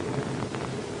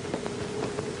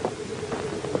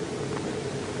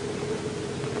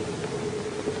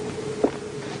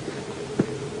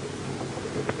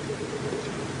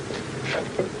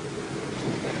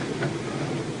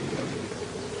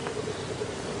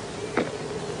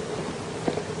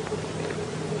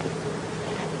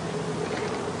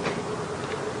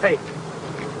 Hey,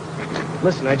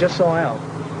 listen, I just saw Al.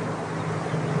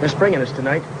 They're springing us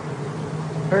tonight.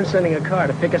 Hearn's sending a car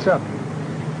to pick us up.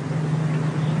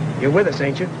 You're with us,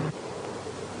 ain't you?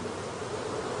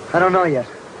 I don't know yet.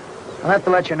 I'll have to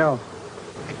let you know.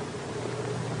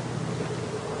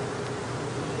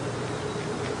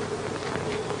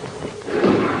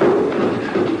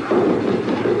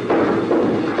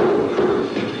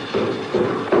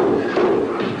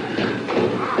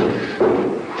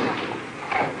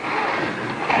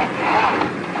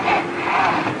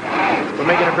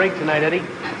 Break tonight, Eddie.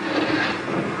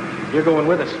 You're going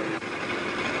with us.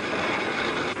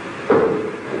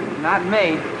 Not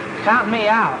me. Count me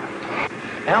out.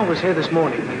 Al was here this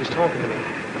morning. He was talking to me.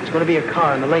 There's going to be a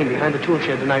car in the lane behind the tool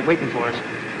shed tonight waiting for us.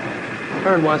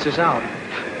 Hearn wants us out.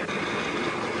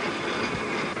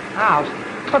 Out?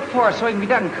 What for? So we can be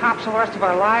done cops all the rest of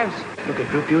our lives? Look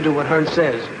at Goop, you do what Hearn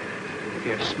says. If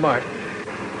you're smart.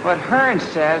 What Hearn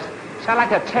says? So I'd like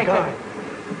to take it.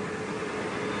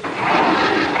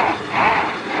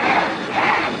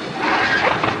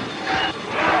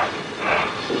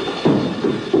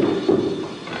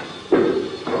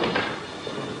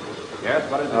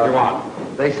 What is it you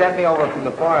want? They sent me over from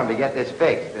the farm to get this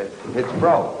fixed. It's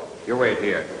broke. You wait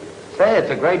here. Say, it's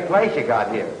a great place you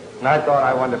got here. And I thought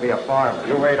I wanted to be a farmer.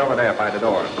 You wait over there by the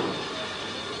door.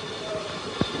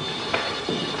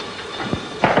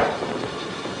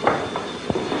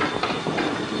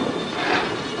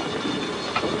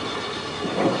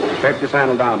 Tape this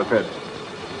handle down to fit.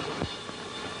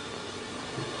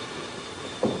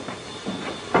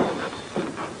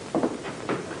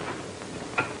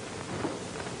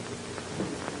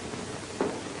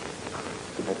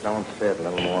 Don't fit a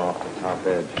little more off the top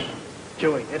edge.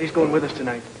 Joey, Eddie's going with us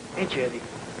tonight. Ain't you, Eddie?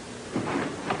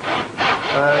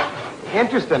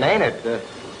 Interesting, ain't it?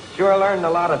 Sure learned a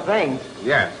lot of things.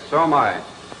 Yes, so am I.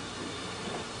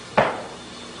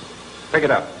 Pick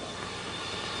it up.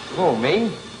 Who,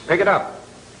 me? Pick it up.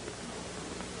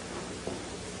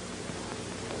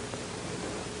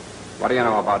 What do you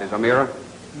know about his Amira?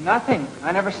 Nothing.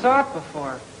 I never saw it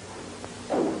before.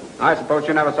 I suppose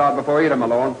you never saw it before either,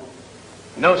 Malone.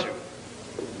 No, sir.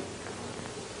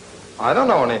 I don't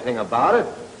know anything about it.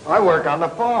 I work on the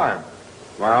farm.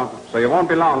 Well, so you won't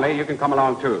be lonely. You can come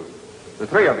along, too. The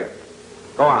three of you.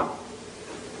 Go on.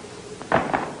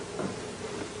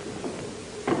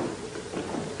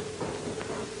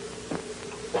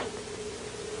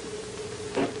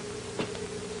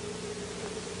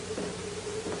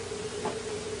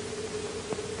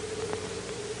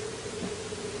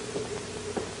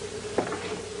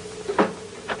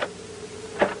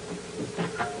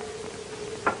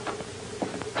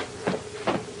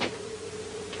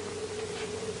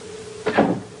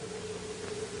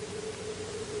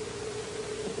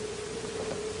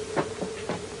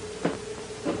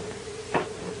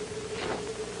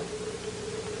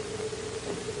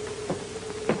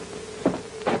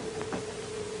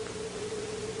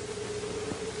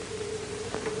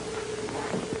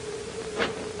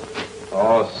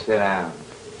 Oh, sit down.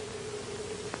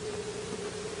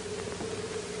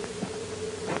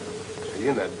 So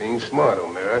you're not being smart,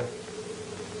 O'Meara.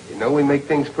 You know we make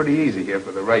things pretty easy here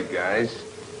for the right guys.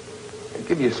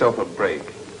 Give yourself a break.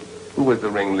 Who was the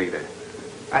ringleader?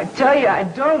 I tell you, I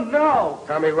don't know.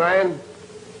 Tommy Ryan?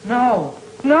 No.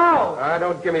 No!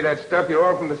 Don't give me that stuff. You're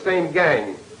all from the same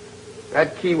gang.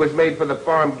 That key was made for the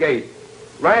farm gate.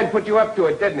 Ryan put you up to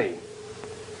it, didn't he?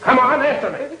 Come on,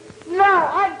 answer me. No,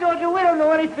 I told you we don't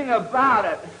know anything about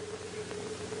it.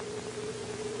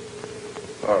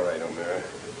 All right, O'Meara.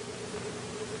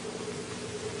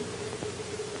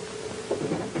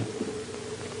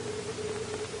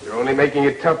 You're only making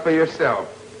it tough for yourself.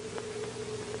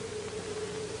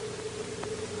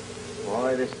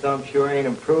 Boy, this stump sure ain't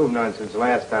improved none since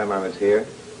last time I was here.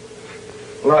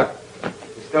 Look,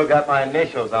 you still got my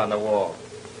initials on the wall.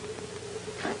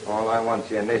 All I want's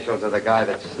the initials of the guy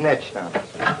that snitched on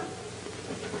us.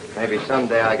 Maybe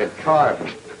someday I could carve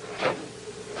him.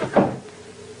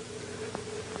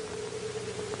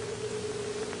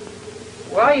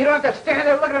 Well, you don't have to stand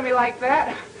there looking at me like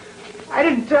that. I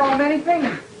didn't tell him anything.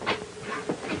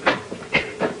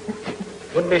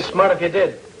 Wouldn't be smart if you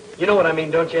did. You know what I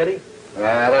mean, don't you, Eddie?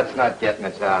 That's not getting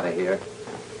us out of here.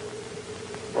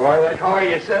 Boy, that car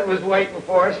you said was waiting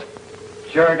for us.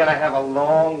 Sure gonna have a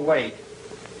long wait.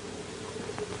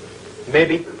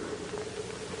 Maybe.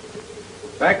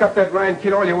 Back up that Ryan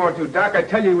kid all you want to, Doc. I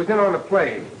tell you, he was in on the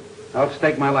play. I'll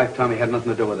stake my life Tommy had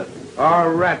nothing to do with it. Oh,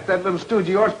 rat. That little stooge of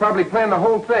yours probably planned the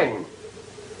whole thing.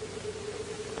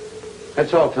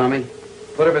 That's all, Tommy.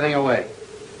 Put everything away.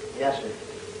 Yes, sir.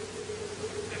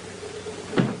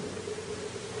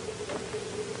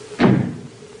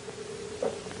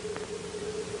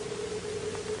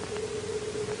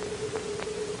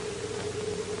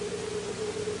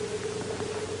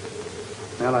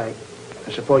 Well, I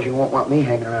suppose you won't want me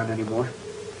hanging around anymore.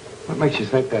 What makes you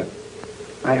think that?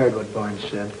 I heard what Barnes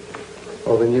said.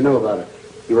 Oh, then you knew about it.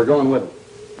 You were going with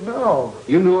him. No.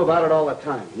 You knew about it all the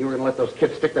time. You were going to let those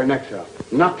kids stick their necks out.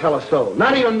 Not tell a soul.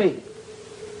 Not even me.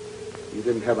 You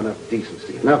didn't have enough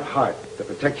decency, enough heart to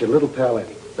protect your little pal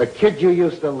Eddie. The kid you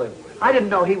used to live with. I didn't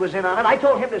know he was in on it. I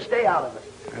told him to stay out of it.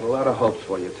 I had a lot of hopes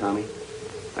for you, Tommy.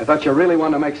 I thought you really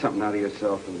wanted to make something out of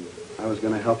yourself, and I was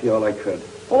going to help you all I could.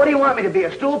 Well, what do you want me to be,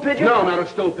 a stool pigeon? No, not a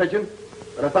stool pigeon.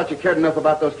 But I thought you cared enough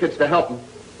about those kids to help them,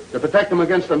 to protect them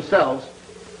against themselves.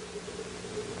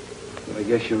 But I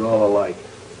guess you're all alike.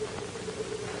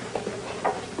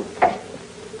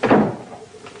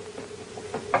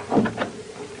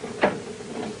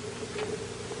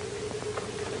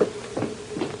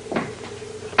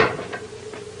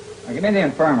 Now, get me the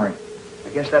infirmary. I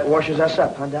guess that washes us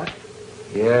up, huh, Doc?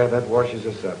 Yeah, that washes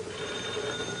us up.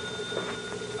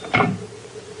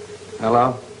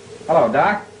 Hello? Hello,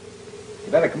 Doc.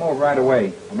 You better come over right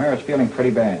away. O'Meara's feeling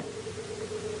pretty bad.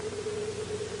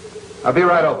 I'll be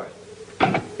right over.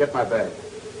 Get my bag.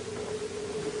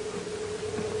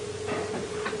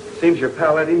 Seems your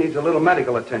pal Eddie needs a little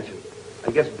medical attention.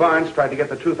 I guess Barnes tried to get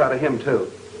the truth out of him,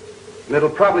 too. And it'll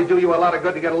probably do you a lot of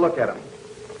good to get a look at him.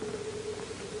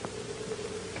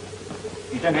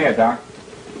 He's in here, Doc.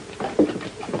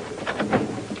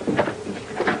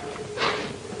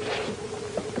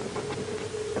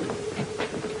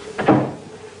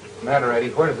 Matter, Eddie?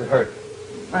 Where does it hurt?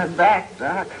 My back,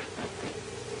 Doc.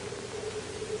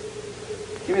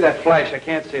 Give me that flash. I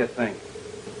can't see a thing.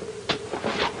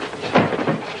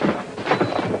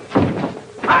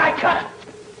 I cut it!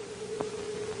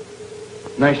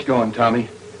 Nice going, Tommy.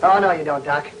 Oh, no, you don't,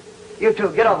 Doc. You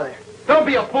two, get over there. Don't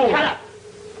be a fool. Shut up!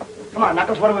 Come on,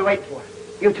 Knuckles, what are we waiting for?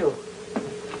 You two.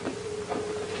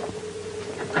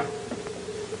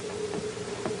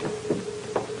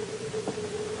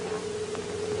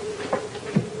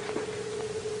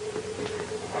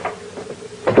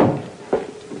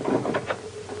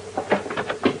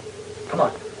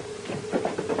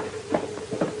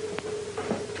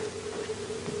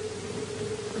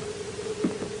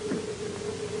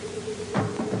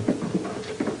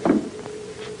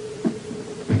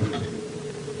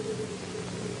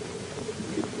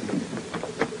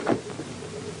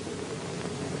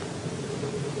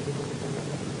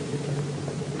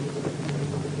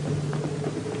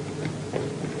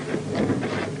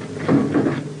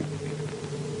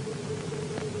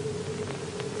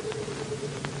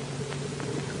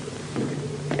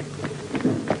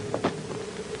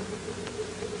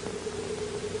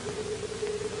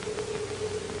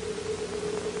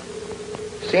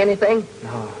 See anything?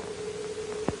 No.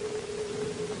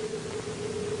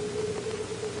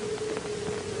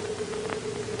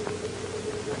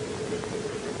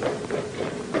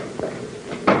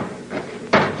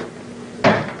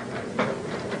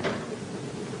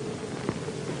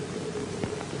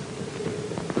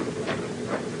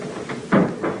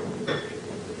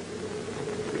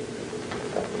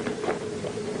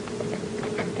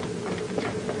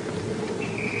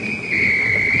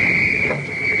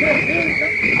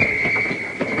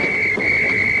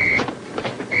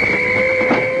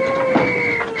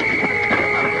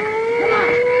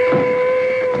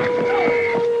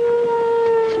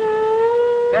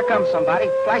 Here comes somebody.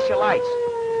 Flash your lights.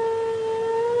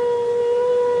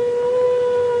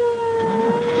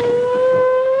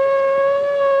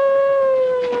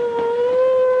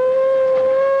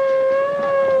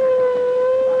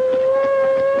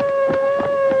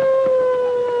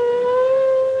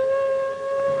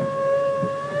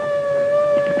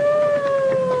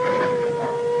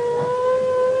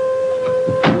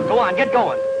 Go on, get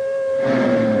going.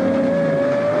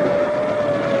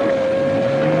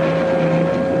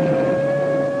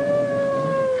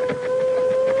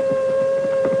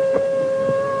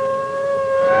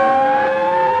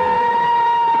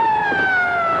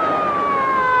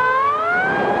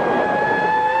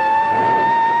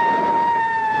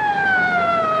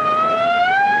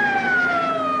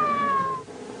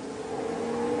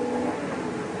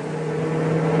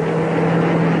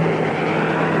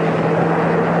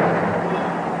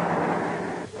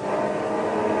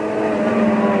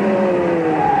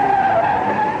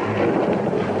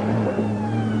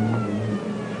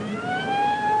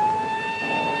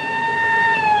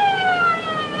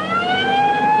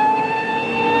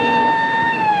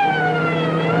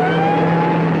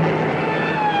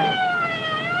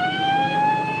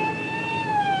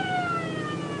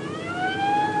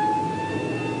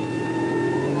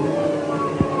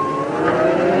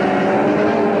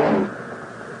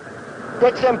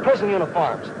 Take them prison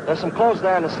uniforms. There's some clothes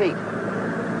there in the seat.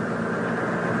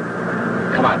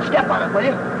 Come on, step on it, will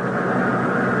you?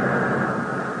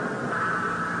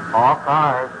 All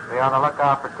cars, be on the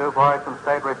lookout for 2 boys from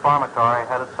State Reformatory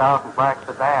headed south in black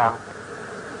sedan.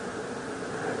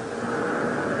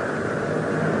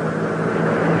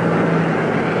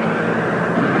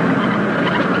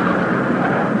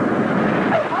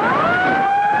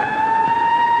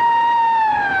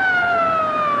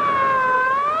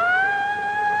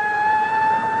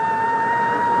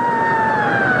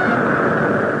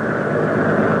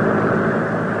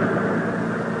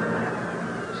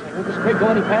 Go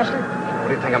any faster? What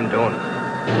do you think I'm doing?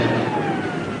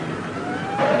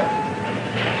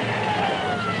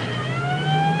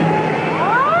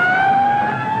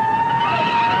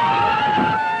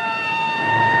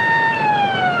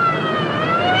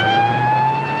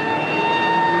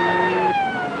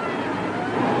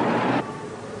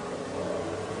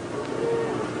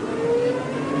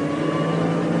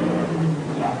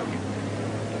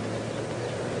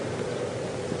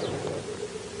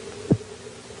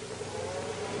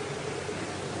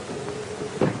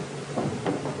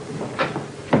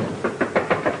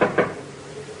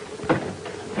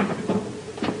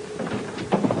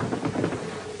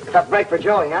 Tough break for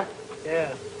Joey, huh?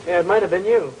 Yeah, it might have been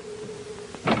you.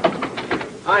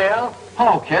 Hi, Al.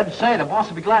 Hello, kid. Say, the boss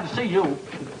will be glad to see you.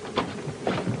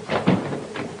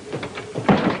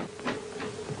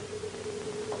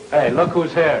 Hey, look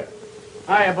who's here.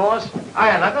 Hiya, boss.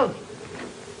 Hiya, Knuckles.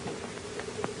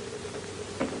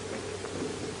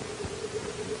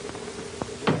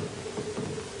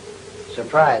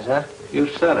 Surprise, huh? You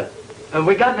said it. And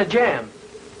we got in a jam.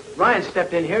 Ryan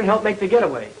stepped in here and helped make the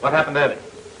getaway. What happened to Eddie?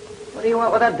 What do you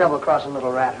want with that double-crossing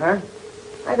little rat, huh?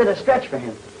 I did a stretch for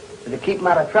him. Did it keep him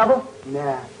out of trouble?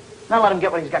 Nah. Now let him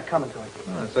get what he's got coming to him.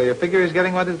 Oh, so you figure he's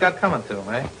getting what he's got coming to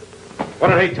him, eh? What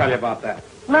did he tell you about that?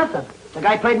 Nothing. The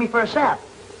guy played me for a sap.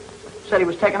 Said he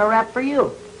was taking a rap for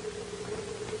you.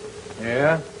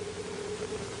 Yeah?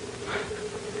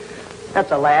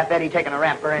 That's a laugh, Eddie taking a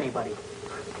rap for anybody.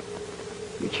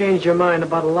 You changed your mind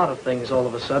about a lot of things all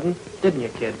of a sudden, didn't you,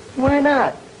 kid? Why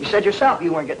not? You said yourself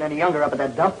you weren't getting any younger up at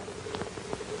that dump.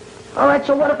 All right,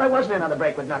 so what if I wasn't in on the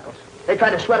break with Knuckles? They tried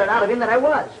to sweat it out of him that I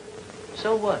was.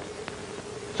 So what?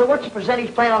 So what's the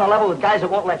percentage playing on a level with guys that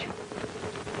won't let you?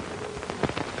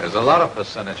 There's a lot of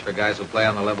percentage for guys who play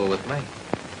on the level with me.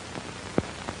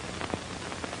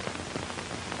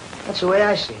 That's the way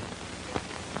I see it.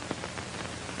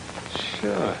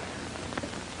 Sure.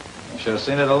 Should have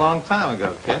seen it a long time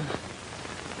ago, kid.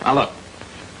 Now, look.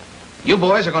 You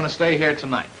boys are going to stay here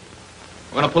tonight.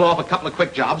 We're going to pull off a couple of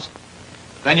quick jobs.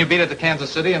 Then you beat it to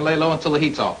Kansas City and lay low until the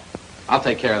heat's off. I'll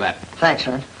take care of that. Thanks,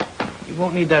 son. You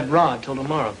won't need that rod till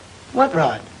tomorrow. What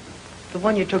rod? The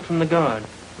one you took from the guard.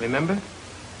 Remember?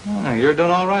 Oh, you're doing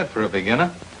all right for a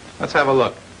beginner. Let's have a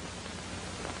look.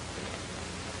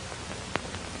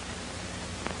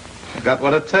 You got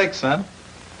what it takes, son.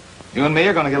 You and me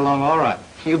are going to get along all right.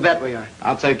 You bet we are.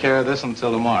 I'll take care of this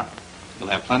until tomorrow. You'll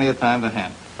have plenty of time to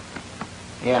handle.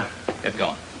 Yeah. Get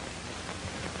going.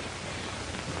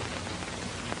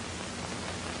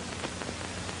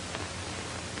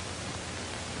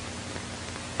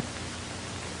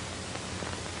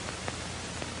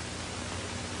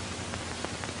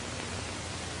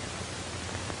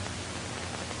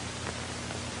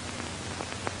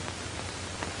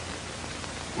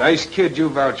 Nice kid you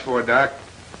vouch for, Doc.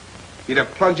 He'd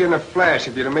have plunged you in a flash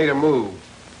if you'd have made a move.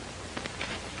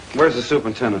 Where's the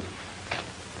superintendent?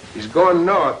 He's going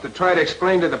north to try to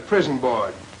explain to the prison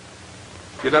board.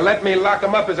 If you'd have let me lock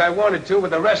him up as I wanted to with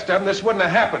the rest of them, this wouldn't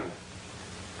have happened.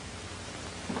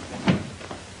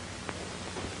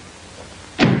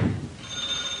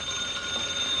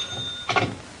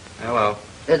 Hello.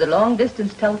 There's a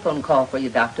long-distance telephone call for you,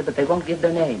 Doctor, but they won't give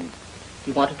their name. Do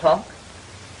you want to talk?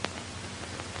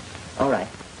 All right.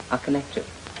 I'll connect you.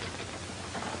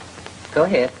 Go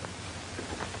ahead.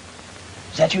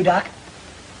 Is that you, Doc?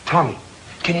 Tommy.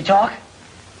 Can you talk?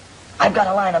 I've got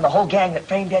a line on the whole gang that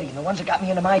framed Eddie and the ones that got me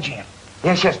into my jam.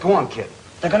 Yes, go on, kid.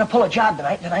 They're going to pull a job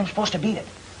tonight, and I'm supposed to beat it.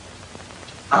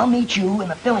 I'll meet you in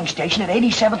the filling station at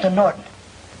 87th and Norton.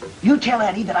 You tell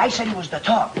Eddie that I said he was the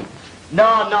talk.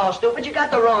 No, stupid. You got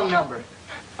the wrong number.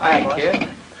 Hi, kid.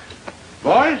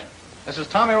 Boys, this is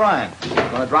Tommy Ryan.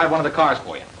 I'm going to drive one of the cars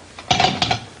for you.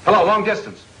 Hello, long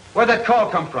distance. Where'd that call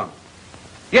come from?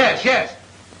 Yes.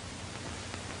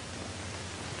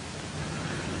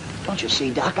 Don't you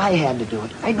see, Doc? I had to do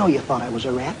it. I know you thought I was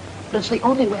a rat, but it's the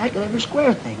only way I could ever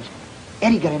square things.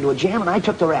 Eddie got into a jam, and I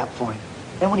took the rap for him.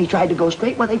 Then when he tried to go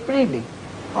straight, well, they framed him.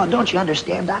 Oh, don't you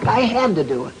understand, Doc? I had to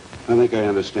do it. I think I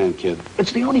understand, kid.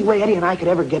 It's the only way Eddie and I could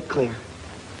ever get clear.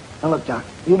 Now, look, Doc,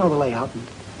 you know the layout, and,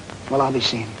 well, I'll be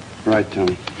seeing you. Right,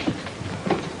 Tommy.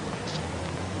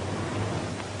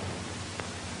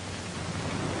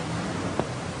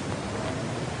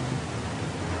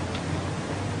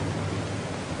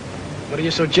 What are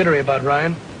you so jittery about,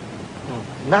 Ryan?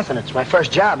 Nothing. It's my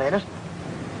first job, ain't it?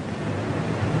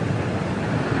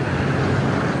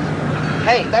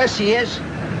 Hey, there she is.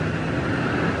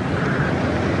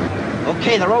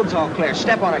 Okay, the road's all clear.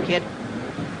 Step on her, kid.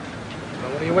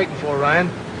 Well, what are you waiting for, Ryan?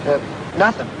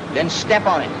 Nothing. Then step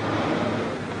on it.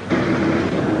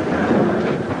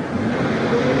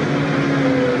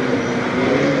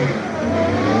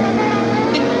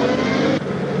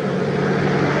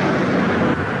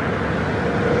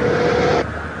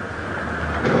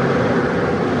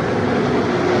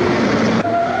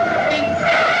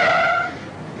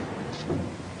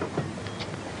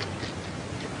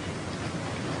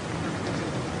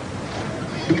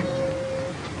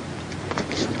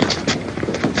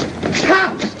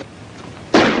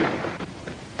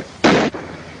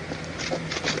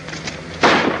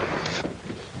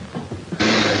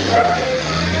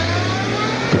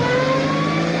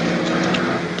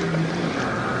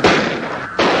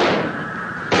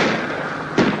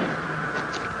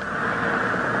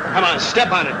 Come on,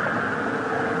 step on it.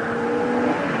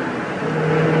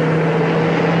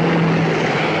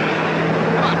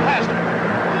 Come on, faster.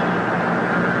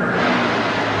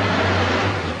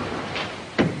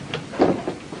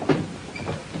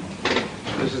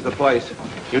 This is the place.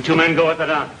 You two men go at the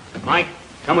dock. Mike,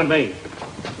 come with me.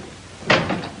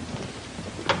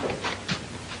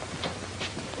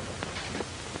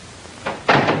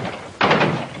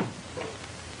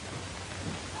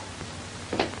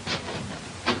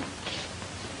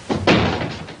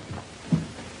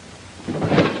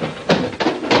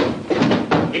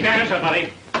 Keep your hands up,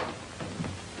 buddy.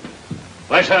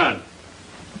 Where's Hearn?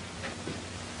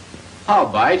 I'll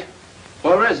bite.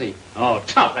 Where is he? Oh,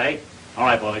 tough, eh? All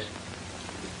right, boys.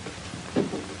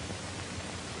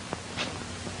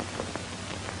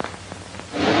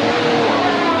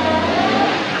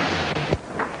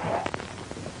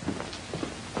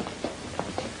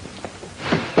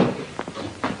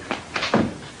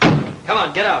 Come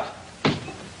on, get out.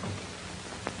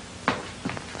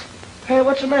 Hey,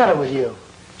 what's the matter with you?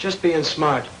 Just being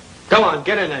smart. Go on,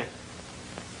 get in there.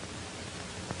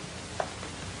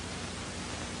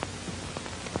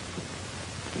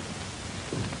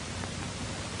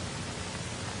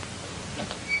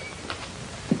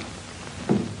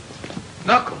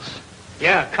 Knuckles.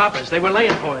 Yeah, coppers. They were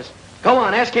laying for us. Go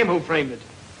on, ask him who framed it.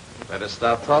 Better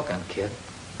stop talking, kid.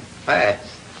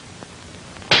 Fast.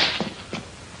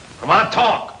 Come on,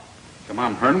 talk. Come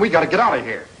on, Hearn. We got to get out of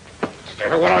here. You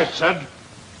hear what I said?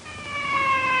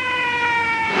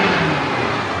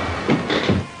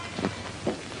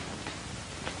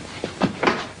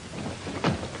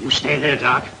 You stay there,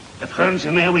 Doc. If Hearn's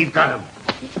in there, we've got him.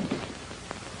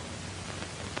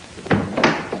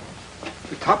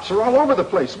 The cops are all over the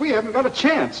place. We haven't got a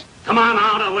chance. Come on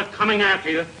out, or we're coming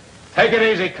after you. Take it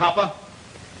easy, copper.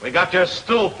 We got your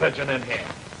stool pigeon in here.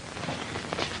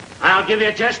 I'll give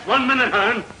you just 1 minute,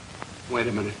 Hearn. Wait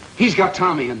a minute. He's got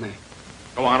Tommy in there.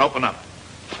 Go on, open up.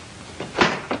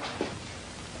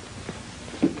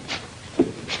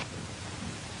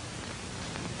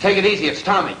 Take it easy. It's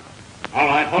Tommy. All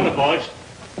right, hold it, boys.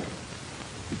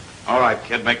 All right,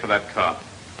 kid, make for that car.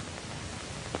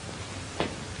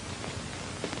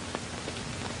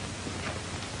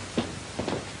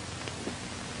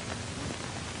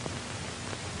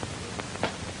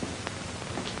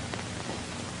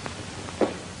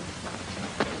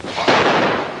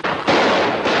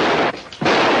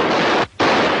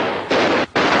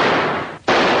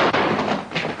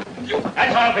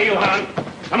 enough of you, hon.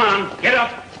 Come on, get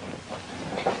up.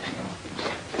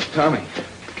 Tommy.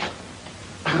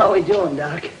 How we doing,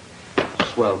 Doc?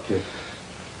 Swell, kid.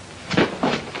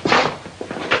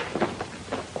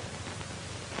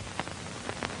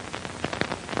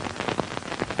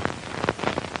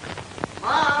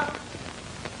 Mom!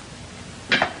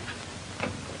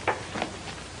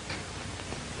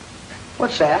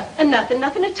 What's that? Nothing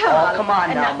at all. Oh, come on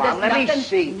now, Mom. Let me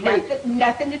see, please.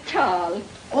 Nothing at all.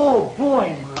 Oh,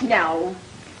 boy, Mom. No.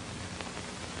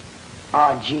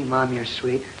 Oh, gee, Mom, you're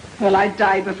sweet. Well, I'd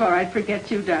die before I'd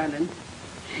forget you, darling.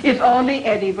 If only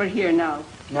Eddie were here now.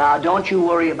 Now, don't you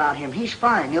worry about him. He's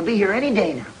fine. He'll be here any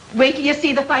day now. Wait till you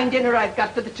see the fine dinner I've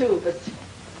got for the two of us.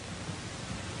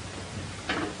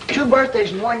 2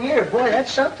 birthdays in 1 year. Boy,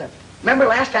 that's something. Remember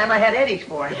last time I had Eddie's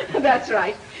for him? That's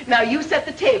right. Now you set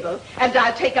the table, and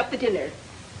I'll take up the dinner.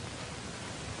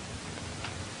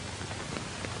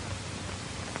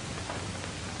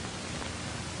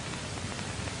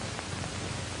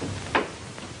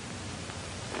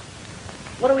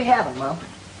 What are we having, Mom?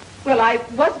 Well, I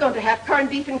was going to have corned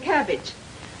beef and cabbage.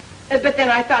 But then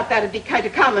I thought that'd be kind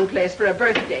of commonplace for a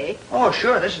birthday. Oh,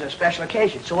 sure. This is a special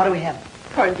occasion. So what are we having?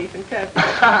 Corned beef and cabbage.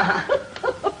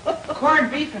 Corned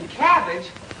beef and cabbage?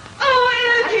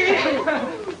 Oh, Eddie!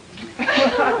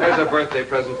 There's a birthday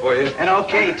present for you. And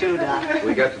okay, too, Doc.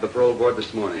 We got to the parole board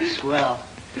this morning. Swell.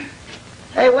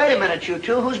 Hey, wait a minute, you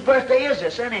two. Whose birthday is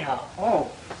this, anyhow?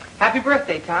 Oh, happy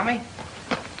birthday, Tommy.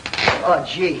 Oh,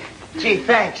 gee. Gee,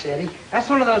 thanks, Eddie. That's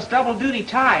one of those double-duty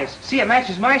ties. See, it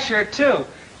matches my shirt, too.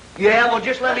 Yeah, well,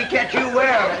 just let me catch you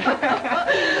wearing it.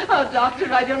 Oh,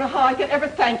 Doctor, I don't know how I can ever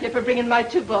thank you for bringing my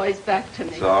 2 boys back to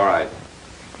me. It's all right.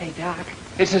 Hey, Doc,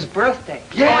 it's his birthday.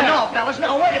 Yeah. Oh, no, fellas,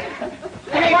 no, wait a minute.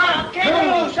 Hey, 1, 2,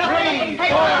 3, 4,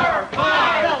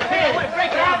 5. Hey,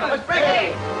 break it up. Let's break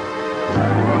it.